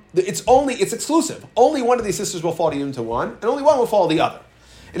L'Yibam. It's exclusive. Only one of these sisters will fall to Yibam to one, and only one will fall to the other.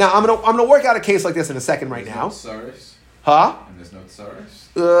 And now I'm gonna work out a case like this in a second right now. There's no Tsaris? Huh? And there's no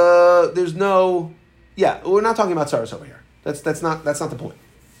Tsaris? There's no... Yeah, we're not talking about Tsaris over here. That's not the point.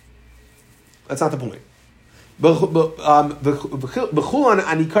 That's not the point. And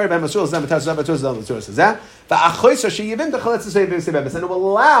it will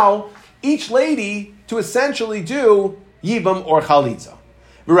allow each lady to essentially do Yibam or Chalitza.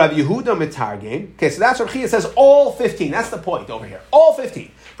 Rabbi Yehuda Mitargim. Okay, so that's what Chia says, all 15. That's the point over here. All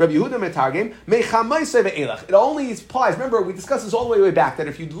 15. Rabbi Yehuda Mitargim. It only applies. Remember, we discussed this all the way back, that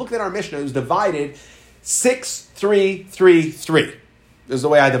if you looked at our Mishnah, it was divided 6, 3, 3, 3. This is the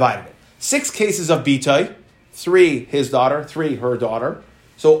way I divided it. 6 cases of Bitai, 3 his daughter, 3 her daughter.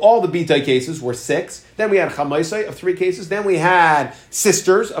 So all the Bitai cases were 6. Then we had Chamaisai of 3 cases. Then we had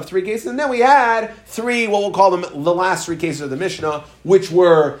sisters of 3 cases. And then we had 3, what we'll call them, the last 3 cases of the Mishnah, which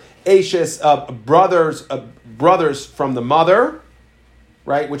were Ashes, brothers from the mother,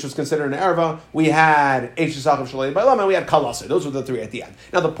 right, which was considered an erva. We had Eish Yisachav Shalei Ba'lam, and we had Kalasir. Those were the three at the end.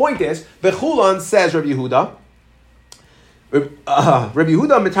 Now the point is, Bechulan says Rabbi Yehuda, Rabbi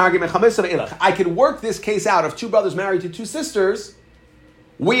Yehuda Mitargim Echamesa Ve'ilach. I could work this case out of two brothers married to two sisters,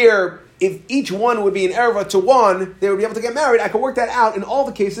 where if each one would be an erva to one, they would be able to get married. I could work that out in all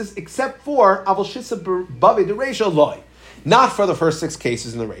the cases except for Aval Shisa Bavi de Reisha Loi. Not for the first 6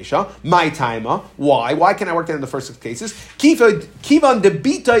 cases in the Reisha. My timer. Why? Why can I work that in the first 6 cases? Kivan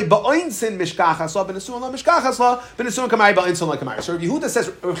debitoi ba'oinsin mishkachasla b'nesuan la mishkachasla b'nesuan kamai ba'oinsin la kamai. So Rabbi Yehuda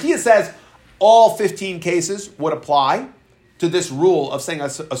says, Rabbi Chia says, all 15 cases would apply to this rule of saying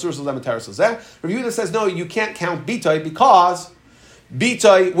asur salzeh and teres salzeh. Rabbi Yehuda says, no, you can't count bitoi because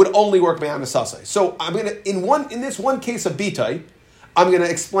bitoi would only work b'yan asasai. So I'm going to in this one case of bitoi, I'm going to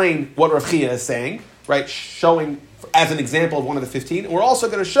explain what Rav Chia is saying, right? Showing as an example of one of the 15. And we're also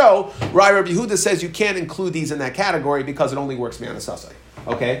going to show why Rabbi Yehuda says you can't include these in that category because it only works b'yan asasai.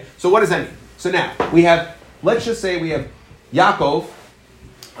 Okay? So what does that mean? So now we have, let's just say we have Yaakov,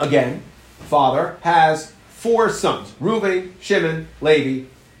 again, father, has 4 sons: Reuven, Shimon, Levi,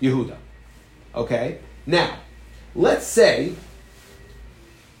 Yehuda. Okay? Now, let's say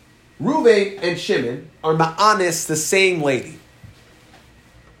Reuven and Shimon are ma'anis the same lady.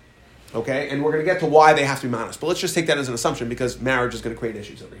 Okay? And we're going to get to why they have to be ma'anis. But let's just take that as an assumption because marriage is going to create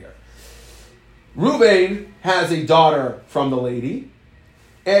issues over here. Reuven has a daughter from the lady,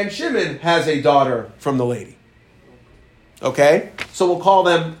 and Shimon has a daughter from the lady. Okay? So we'll call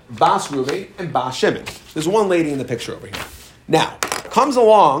them Bas Reuven and Bas Shimon. There's one lady in the picture over here. Now, comes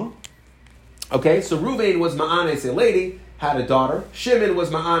along, okay, so Reuven was ma'anes, a lady, had a daughter. Shimon was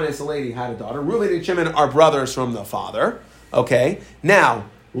ma'anes, a lady, had a daughter. Reuven and Shimon are brothers from the father. Okay? Now,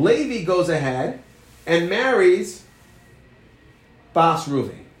 Levi goes ahead and marries Bas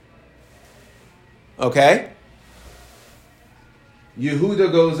Reuven. Okay?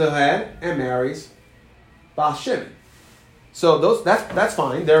 Yehuda goes ahead and marries Bas Shimon. So that's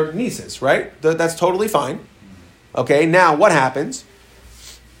fine. They're nieces, right? That's totally fine. Okay, now what happens?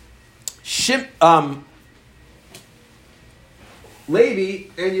 Levi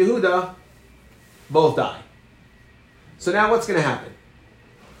and Yehuda both die. So now what's going to happen?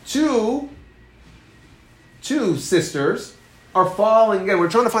 Two sisters are falling. Again, we're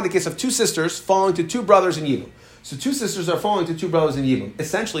trying to find the case of 2 sisters falling to 2 brothers in Yibum. So 2 sisters are falling to 2 brothers in Yibum,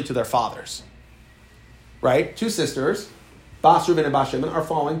 essentially to their fathers. Right? 2 sisters, Bas Reuven and Bas Shimon, are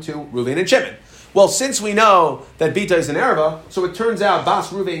falling to Reuven and Shimon. Well, since we know that Bita is an Erva, so it turns out Bas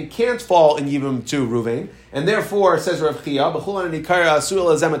Reuven can't fall in Yibum to Reuven, and therefore, says Rav Chia, Bas Reuven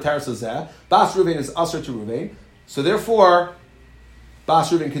is Asr to Reuven, so therefore, Bas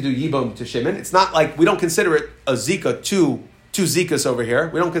Reuven could do Yibum to Shimon. It's not like, we don't consider it a Zika, two Zikas over here.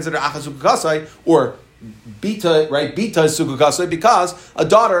 We don't consider Achaz Sukukasai or Bita, right? Bita is Sukukasai because a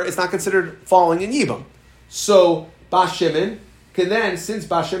daughter is not considered falling in Yibum. So Bas Shimon can then, since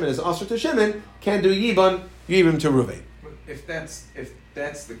Bas Shimon is Asr to Shimon, can do Yibum to Reuven. If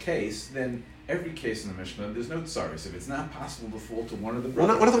that's the case, then every case in the Mishnah, there's no tsaris. If it's not possible to fall to one of the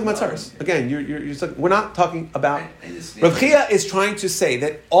brothers, we're not talking about tsaris. Again, we're not talking about. Rav Chia is trying to say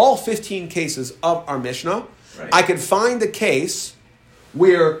that all 15 cases of our Mishnah, right, I could find a case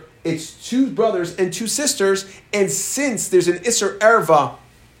where it's 2 brothers and 2 sisters, and since there's an Isser Erva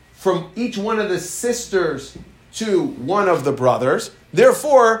from each one of the sisters to one of the brothers,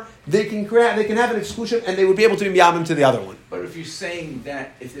 therefore they can have an exclusion and they would be able to be miyabim to the other one. But if you're saying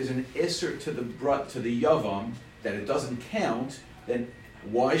that if there's an isser to the yavam that it doesn't count, then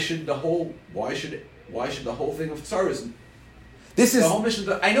why should the whole thing of tsaris? This is the whole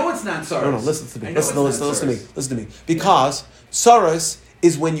mission. I know it's not tsaris. No, listen to me. Listen to me. Because tsaris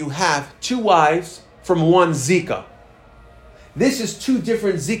is when you have 2 wives from one zika. This is 2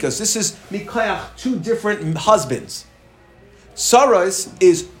 different zikas. This is mikayach, 2 different husbands. Tsaros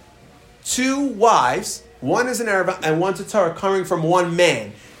is 2 wives, one is an Arab and one's a Torah, coming from one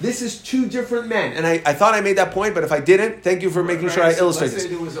man. This is 2 different men. And I thought I made that point, but if I didn't, thank you for making sure I illustrate this.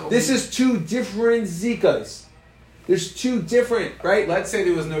 This is 2 different zikas. There's 2 different, right? Let's say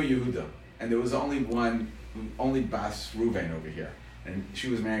there was no Yehuda, and there was only Bas Reuven over here, and she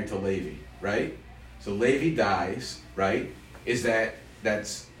was married to Levi, right? So Levi dies, right? Is that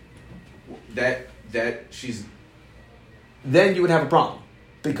she's... Then you would have a problem.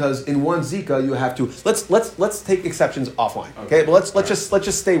 Because in one Zika you have to let's take exceptions offline. Okay? But let's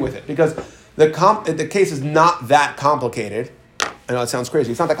just stay with it. Because the case is not that complicated. I know it sounds crazy.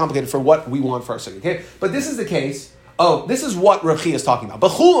 It's not that complicated for what we want for our city. Okay? But this is the case. Oh, this is what Rav Chia is talking about.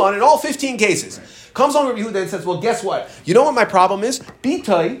 B'chulan, in all 15 cases, comes on Rabbi Yehuda and says, well, guess what? You know what my problem is?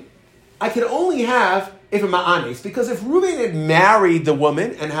 Bitai, I can only have if a ma'anes, because if Reuven had married the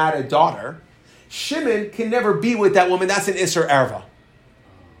woman and had a daughter, Shimon can never be with that woman. That's an Isser Erva.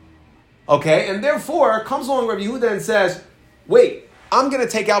 Okay, and therefore comes along Rabbi Yehuda and says, wait, I'm going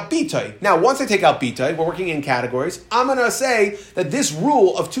to take out Bitay. Now, once I take out Bitay, we're working in categories, I'm going to say that this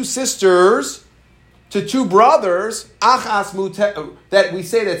rule of two sisters to two brothers, that we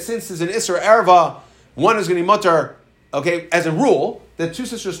say that since there's an Isser Erva, one is going to be mutter, okay, as a rule, that two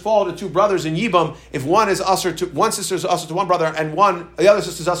sisters fall to two brothers in Yibam. If one sister is usher to one brother and the other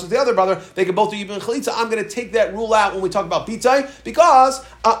sister is usher to the other brother, they can both do Yibam and Chalitza. I'm going to take that rule out when we talk about Bitay, because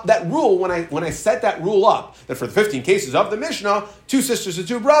that rule, when I set that rule up, that for the 15 cases of the Mishnah, two sisters to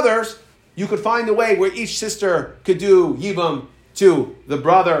two brothers, you could find a way where each sister could do Yibam to the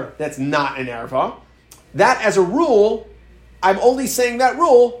brother that's not an Erva. That, as a rule, I'm only saying that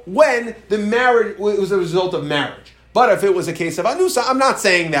rule when the marriage was a result of marriage. But if it was a case of Anusa, I'm not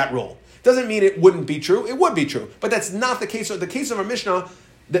saying that rule. Doesn't mean it wouldn't be true. It would be true. But that's not the case. The case of our Mishnah,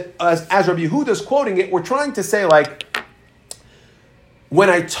 that, as Rabbi Yehuda is quoting it, we're trying to say, like, when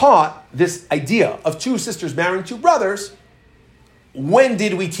I taught this idea of two sisters marrying two brothers, when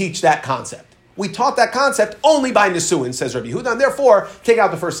did we teach that concept? We taught that concept only by Nisuin, says Rabbi Yehuda, and therefore take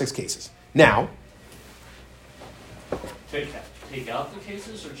out the first 6 cases. Now, Take out the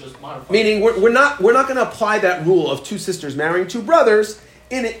cases or just modify? Meaning we're not going to apply that rule of two sisters marrying two brothers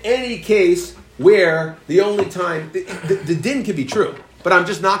in any case where the only time the din could be true, but I'm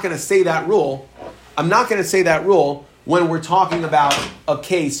just not going to say that rule. I'm not going to say that rule when we're talking about a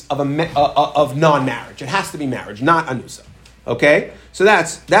case of of non-marriage. It has to be marriage, not anusa. Okay, so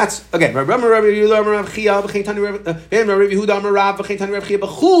that's again.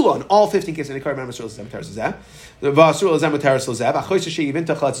 All 15 cases. Right,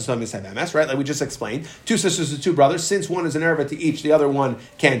 like we just explained, two sisters to two brothers. Since one is an erva to each, the other one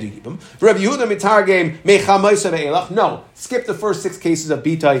can do yibam. No, skip the first 6 cases of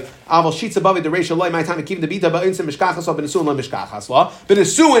bitay. Aval sheets above the ratio loy. My time to keep the bitay, but insim mishkachas or benesuin lo mishkachas law.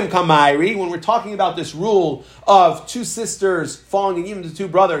 Benesuin kamairi. When we're talking about this rule of two sisters falling in yibam to two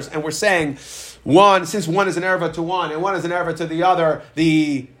brothers, and we're saying since one is an erva to one and one is an erva to the other,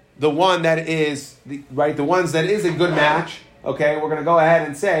 the one that is the ones that is a good match, okay, we're going to go ahead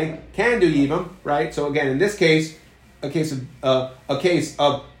and say can do yibam, right? So again, in this case, a case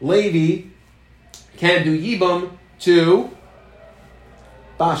of Levi can do yibam to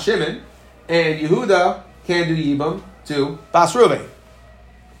Bas Shimon, and Yehuda can do yibam to Bas Reuven.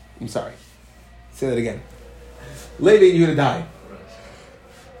 I'm sorry, say that again. Levi and Yehuda die.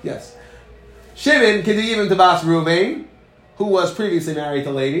 Yes, Shimon can do yibam to Bas Reuven, who was previously married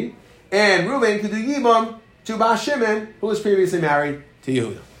to Levi, and Reuven could do Yibam to Bas Shimon, who was previously married to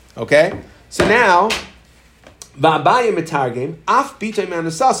Yehuda. Okay? So now, Va'abaya Mitargim, Af Bitay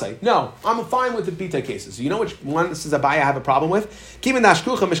Manusasai. No, I'm fine with the Bitay cases. You know which one this is Abaya I have a problem with? Kimin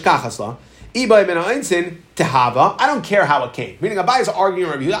Dashkucha Mishkachasla, Ibay Ben Einsin, Tehava. I don't care how it came. Meaning Abaya is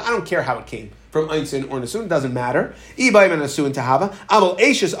arguing with Yehuda, I don't care how it came. From Einsin or Nasun, doesn't matter. Ibay Ben Nasun Tehava. Aval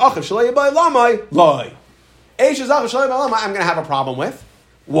Eishes Achav Shalei Ibay Lamai, Loi. I'm going to have a problem with.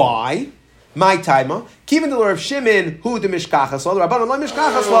 Why? My taima. Keeping the Lord of Shimon, who the mishkachas law, the rabbanon la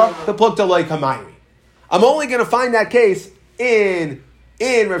mishkachas law, the plukta loy kamayri. I'm only going to find that case in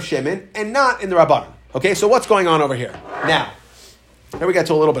Rav Shimon and not in the rabbanon. Okay, so what's going on over here? Now we get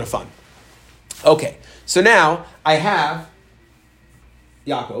to a little bit of fun. Okay, so now I have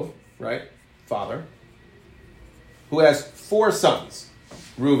Yaakov, right, father, who has 4 sons: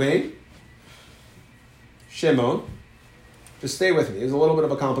 Reuven, Shimon. Just stay with me. It's a little bit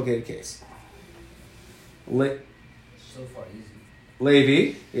of a complicated case. So far easy.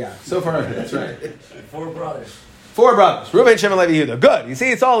 Levi. Yeah, so far, that's right. 4 brothers. 4 brothers. Reuven, Shimon, Levi, Yehuda. Good. You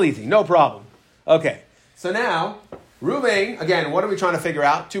see, it's all easy. No problem. Okay. So now, Reuven, again, what are we trying to figure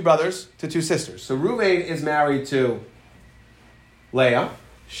out? 2 brothers to 2 sisters. So Reuven is married to Leah.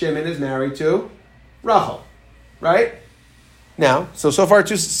 Shimon is married to Rachel. Right? Now, so far,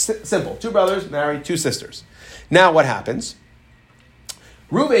 simple. 2 brothers married 2 sisters. Now what happens?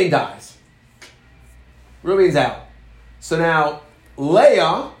 Reuven dies. Reuven's out. So now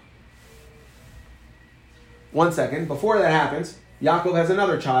Leah, one second, before that happens, Yaakov has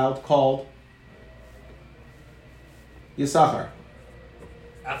another child called Yisachar.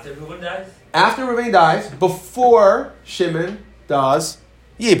 After Reuven dies? After Reuven dies, before Shimon does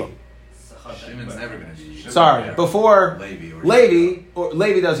Yibam. Shimon's never going to. Sorry, before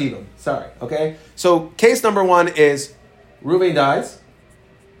Levi does Yibam. Sorry, okay? So case number 1 is Reuven dies,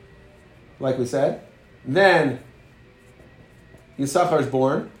 like we said. Then Yisachar is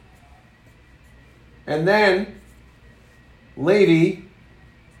born. And then Levi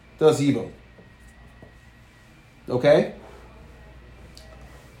does Yibam. Okay?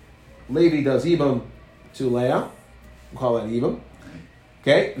 Levi does Yibam to Leah. We'll call that Yibam.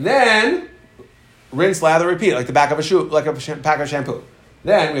 Okay? Then, rinse, lather, repeat, like the back of a shoe, like a pack of shampoo.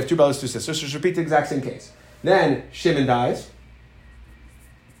 Then, we have two brothers, two sisters. Just repeat the exact same case. Then, Shimon dies.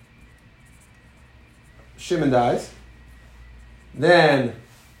 Then,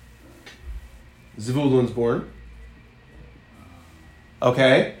 Zvulun's born.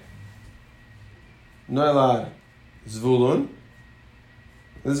 Okay? Noilad, Zvulun.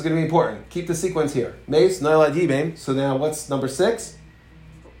 This is going to be important. Keep the sequence here. Mace, Noilad, Yibam. So now what's number 6?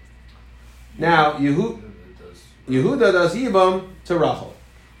 Now, Yehuda does Yibam to Rachel.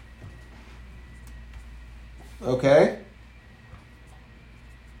 Okay?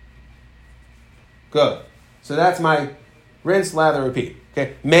 Good. So that's my rinse, lather, repeat.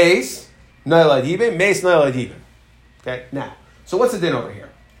 Okay? Mace, Noilad, Yibam. Mace, Noilad, Yibam. Okay? Now, so what's the din over here?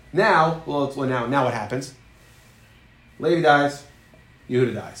 Now what happens? Levi dies,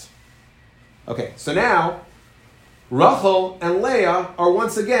 Yehuda dies. Okay, so now Rachel and Leah are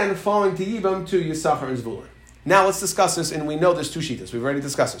once again falling to Yibam to Yisachar and Zvulun. Now let's discuss this, and we know there's two shittas. We've already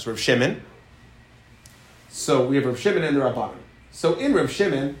discussed this. Rav Shimon. So we have Rav Shimon and the Rabbanan. So in Rav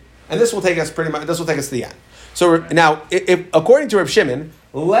Shimon, and this will take us to the end. So now, if according to Rav Shimon,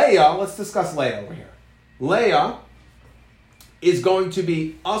 Leah, let's discuss Leah over here. Leah is going to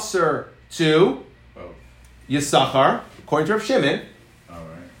be usher to Yisachar, according to Rav Shimon,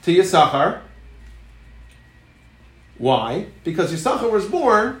 to Yisachar. Why? Because Yisachar was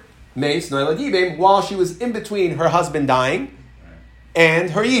born, Mace, Noilad Yibam, while she was in between her husband dying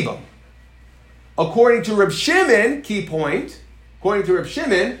and her Yibam. According to Rav Shimon, key point, according to Rav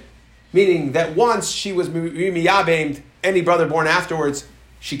Shimon, meaning that once she was miyabemed, any brother born afterwards,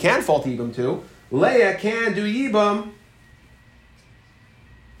 she can fall to Yibam too. Leah can do Yibam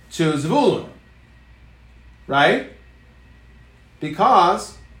to Zvulun, right?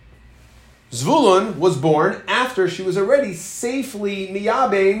 Because Zvulun was born after she was already safely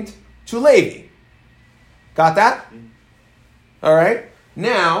miyabemed to Levi. Got that? All right.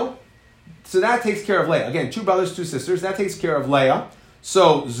 Now, so that takes care of Leah. Again, two brothers, two sisters. That takes care of Leah.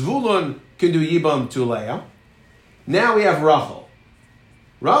 So Zvulun can do Yibam to Leah. Now we have Rachel.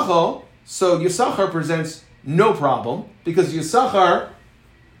 Rachel, so Yisachar presents no problem because Yisachar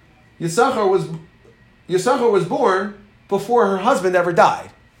was born before her husband ever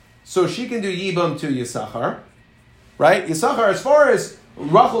died. So she can do Yibam to Yisachar, right? Yisachar, as far as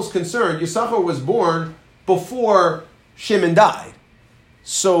Rachel's concerned, Yisachar was born before Shimon died.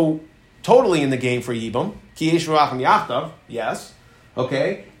 So totally in the game for Yibam. Ki yesh ruach yachtav, yes.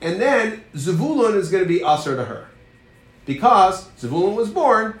 Okay? And then Zvulun is going to be usher to her. Because Zvulun was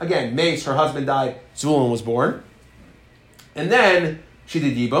born, again, Mace, her husband died, Zvulun was born. And then she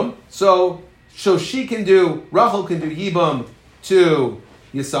did Yibam. So she can do, Rachel can do Yibam to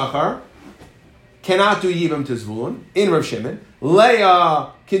Yisachar, cannot do Yibam to Zvulun, in Rav Shimon.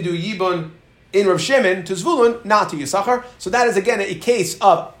 Leah can do Yibam in Rav Shimon to Zvulun, not to Yisachar. So that is again a case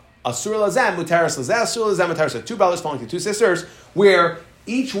of Asur Lazem, Mutaris Lazem, Asur Lazem, Mutaris. Two brothers falling to two sisters, where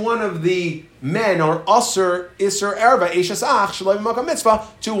each one of the men are Asur, Isser, Erva, Eishas Ach, Shalom Makam Mitzvah,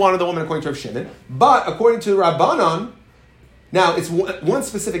 to one of the women according to Rav Shimon. But according to Rabbanon, now it's one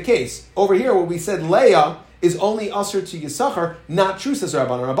specific case. Over here where we said Leah is only Asur to Yisachar, not true, says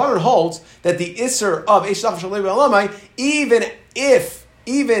Rabbanon. Rabbanon holds that the Isser of Eishas Ach, Shalom Makam, even if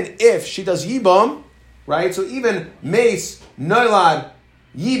she does Yibam, right? So even Mace, Noilad,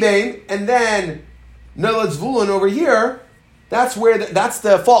 Yibam, and then Noilad Zvulun over here, that's where that's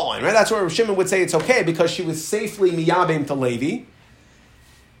the fault line, right? That's where Shimon would say it's okay because she was safely miyabim to Levi.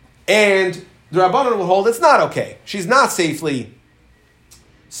 And the Rabbanon will hold it's not okay. She's not safely.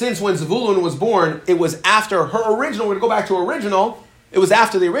 Since when Zvulun was born, it was after her original, we're going to go back to original, it was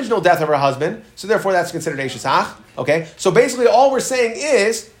after the original death of her husband, so therefore that's considered Eishas Ach. Okay? So basically all we're saying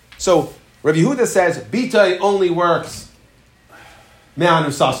is, so Rabbi Yehuda says, Bitay only works Me'anu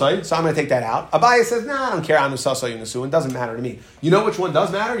Sasai, so I'm going to take that out. Abaye says, I don't care, Anu Sasai Yunasu, it doesn't matter to me. You know which one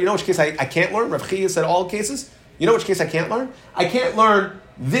does matter? You know which case I can't learn? Rav Chia said all cases. You know which case I can't learn? I can't learn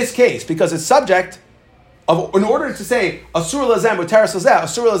this case, because it's subject of, in order to say, Asur Lazem Uteres Lazeh,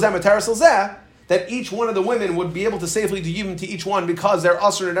 Asur Lazem Uteres Lazeh, that each one of the women would be able to safely do Yibam to each one because they're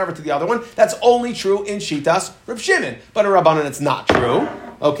Asur and never to the other one. That's only true in Shitas Rav Shimon. But in Rabbanan it's not true.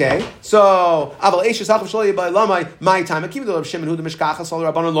 Okay, so Aval Eishes Hachav Shloya by Lamai my time. Akiv the Rav Shimon who the Mishkachas all the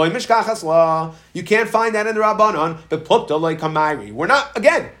Rabbanon loy Mishkachas law. You can't find that in the Rabbanon. But Putta loy Kamari. We're not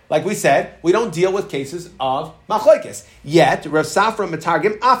again, like we said, we don't deal with cases of Machlokes. Yet Rav Safra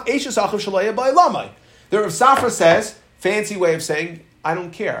Matargim Af Eishes Hachav Shloya by Lamai. The Rav Safra says fancy way of saying I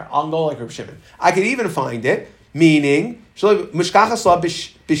don't care. I'll go like Rav Shimon. I could even find it Meaning, mishkachas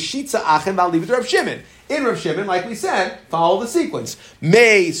b'shitza achem v'al leave it to Rav Shimon. In Rav Shimon, like we said, follow the sequence.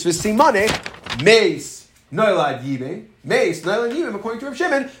 Meis v'simane, meis noilad yibeh, meis noilad yibeh, according to Rav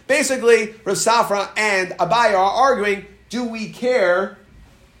Shimon. Basically, Rav Safra and Abaye are arguing, do we care?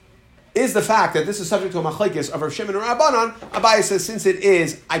 Is the fact that this is subject to a machlekes of Rav Shimon or Rabbanan? Abaye says, since it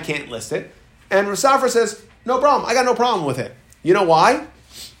is, I can't list it. And Rav Safra says, no problem, I got no problem with it. You know why?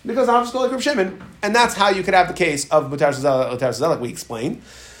 Because I'm just going like Rav Shimon. And that's how you could have the case of Mutar Sazela, like we explained.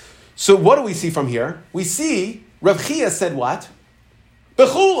 So what do we see from here? We see Rav Chia said what?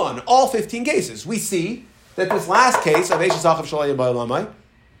 Bechulon, all 15 cases. We see that this last case of Eishes Achav Shalaya Ba'alamai,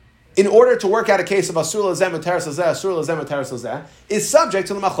 in order to work out a case of Asur Lazem and Teres Lazeh, Asur Lazem and Teres Lazeh, is subject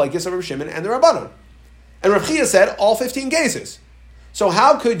to the machlekes of Rav Shimon and the Rabbanon. And Rav Chia said all 15 cases. So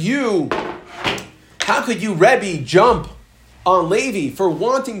how could you, Rebbe, jump on Levi for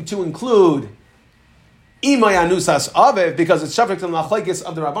wanting to include Imay Anusas Avev because it's subject to the machlekes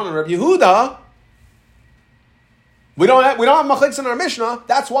of the Rabbanon? Rabbi Yehuda, we don't have machlekes in our Mishnah.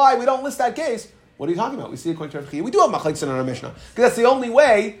 That's why we don't list that case. What are you talking about? We see according to Rav Chia, we do have machlekes in our Mishnah because that's the only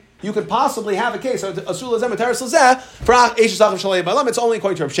way you could possibly have a case of Asur Lazem and Teres Lazeh for Eishes Achav Shalei Ba'alam. It's only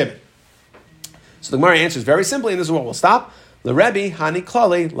according to Rav Shimon. So the Gemara answers very simply, and this is where we'll stop. The Rebbe Hani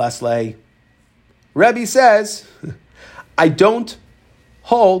Klali Leslei. Rebbe says, I don't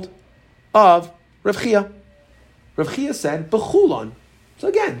hold of Rav Chia. Rav Chia said Bechulon. So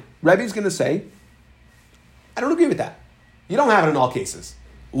again, Rebbe's going to say, I don't agree with that. You don't have it in all cases.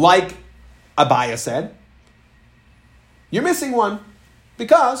 Like Abaya said, you're missing one.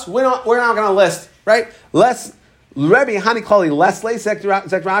 Because we're not going to list, right? Less Rebbe Hani Klali Leslei Zek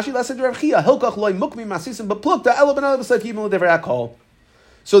Rashi Lesed Rav Chia Hilkach Loy Mukmi Masisim Beplukta Elo Ben Elo B'Sayf Yibim L'Devrei HaKol.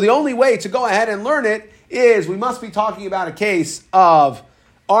 So the only way to go ahead and learn it is we must be talking about a case of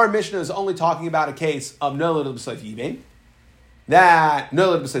our Mishnah is only talking about a case of Nolad B'Sayf Yibim. That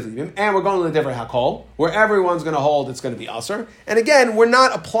Nolad B'Sayf Yibim, and we're going to L'Devrei HaKol, where everyone's going to hold it's going to be Aser. And again, we're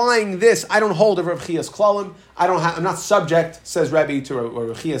not applying this. I don't hold of Rav Chia's Klalim. I'm not subject, says Rebbe, to what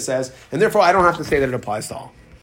Rav Chia says, and therefore I don't have to say that it applies to all.